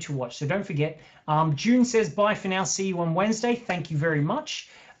for you to watch. So don't forget. June says bye for now. See you on Wednesday. Thank you very much.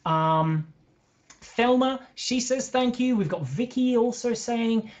 Thelma, she says thank you. We've got Vicky also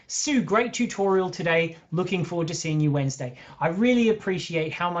saying, Sue, great tutorial today. Looking forward to seeing you Wednesday. I really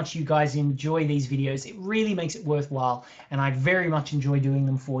appreciate how much you guys enjoy these videos. It really makes it worthwhile, and I very much enjoy doing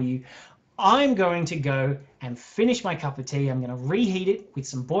them for you. I'm going to go and finish my cup of tea. I'm going to reheat it with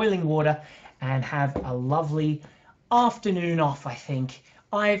some boiling water and have a lovely afternoon off, I think.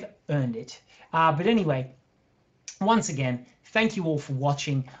 I've earned it. But anyway, once again, thank you all for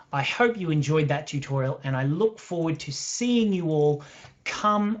watching. I hope you enjoyed that tutorial, and I look forward to seeing you all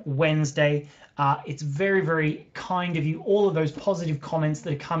come Wednesday. It's very, very kind of you, all of those positive comments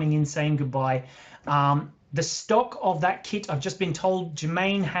that are coming in saying goodbye. The stock of that kit, I've just been told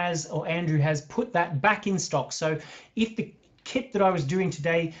Jermaine has, or Andrew has, put that back in stock. So if the kit that I was doing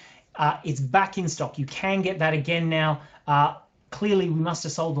today is back in stock, you can get that again now. Clearly we must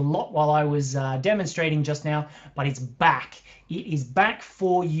have sold a lot while I was demonstrating just now, but it's back. It is back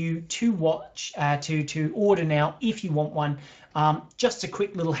for you to watch, to order now if you want one. Just a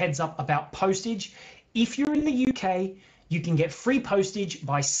quick little heads up about postage. If you're in the UK, you can get free postage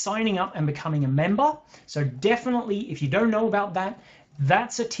by signing up and becoming a member. So definitely, if you don't know about that,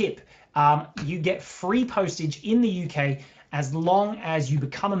 that's a tip. You get free postage in the UK as long as you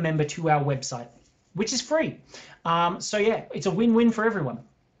become a member to our website, which is free. So yeah, it's a win-win for everyone.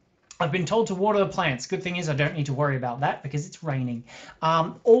 I've been told to water the plants. Good thing is I don't need to worry about that because it's raining.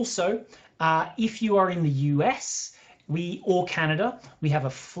 Also, if you are in the US, or Canada, we have a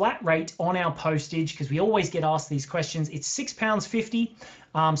flat rate on our postage because we always get asked these questions. It's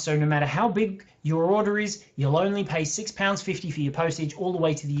 £6.50. So no matter how big your order is, you'll only pay £6.50 for your postage all the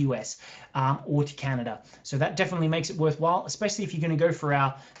way to the US or to Canada. So that definitely makes it worthwhile, especially if you're going to go for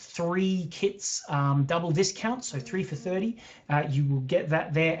our 3 kits double discount, so 3 for $30. You will get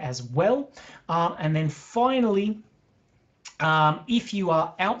that there as well. And then finally, if you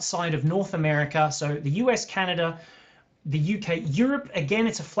are outside of North America, so the US, Canada, the UK, Europe, again,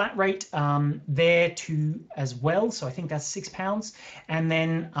 it's a flat rate there too as well. So I think that's £6. And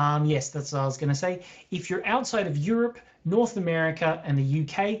then, yes, that's what I was going to say. If you're outside of Europe, North America, and the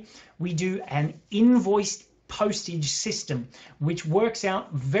UK, we do an invoiced postage system, which works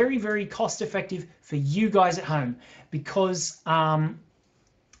out very, very cost effective for you guys at home, because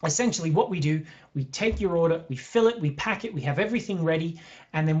essentially what we do, we take your order, we fill it, we pack it, we have everything ready,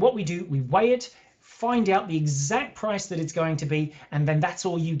 and then what we do, we weigh it, find out the exact price that it's going to be, and then that's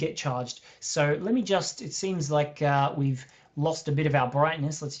all you get charged. So let me just, it seems like we've lost a bit of our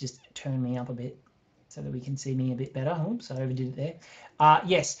brightness. Let's just turn me up a bit so that we can see me a bit better. Oops, I overdid it there.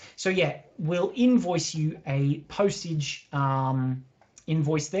 Yes, so yeah, we'll invoice you a postage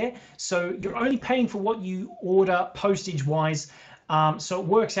invoice there. So you're only paying for what you order postage wise. So it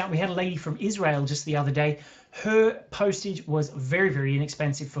works out. We had a lady from Israel just the other day. Her postage was very, very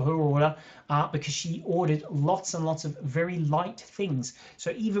inexpensive for her order because she ordered lots and lots of very light things.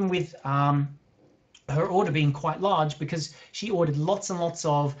 So even with her order being quite large, because she ordered lots and lots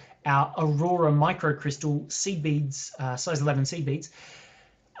of our Aurora microcrystal seed beads, size 11 seed beads,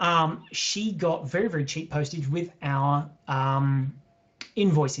 she got very, very cheap postage with our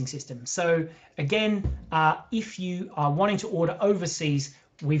invoicing system. So again, if you are wanting to order overseas,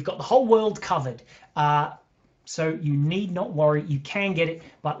 we've got the whole world covered. So you need not worry, you can get it.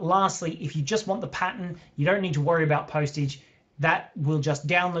 But lastly, if you just want the pattern, you don't need to worry about postage. That will just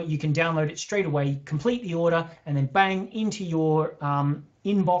download, you can download it straight away, complete the order, and then bang, into your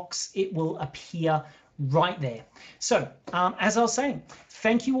inbox, it will appear right there. So as I was saying,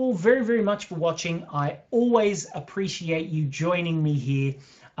 thank you all very, very much for watching. I always appreciate you joining me here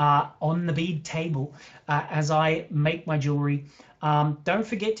on the bead table as I make my jewelry. Don't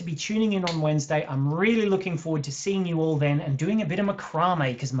forget to be tuning in on Wednesday. I'm really looking forward to seeing you all then and doing a bit of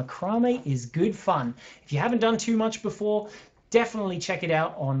macrame, because macrame is good fun. If you haven't done too much before, definitely check it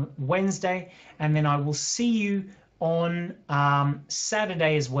out on Wednesday, and then I will see you on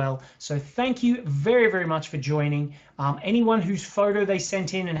Saturday as well. So thank you very, very much for joining. Anyone whose photo they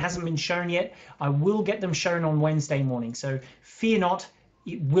sent in and hasn't been shown yet, I will get them shown on Wednesday morning. So fear not,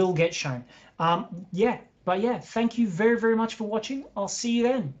 it will get shown. Yeah, but yeah, thank you very, very much for watching. I'll see you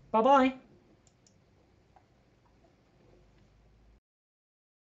then. Bye-bye.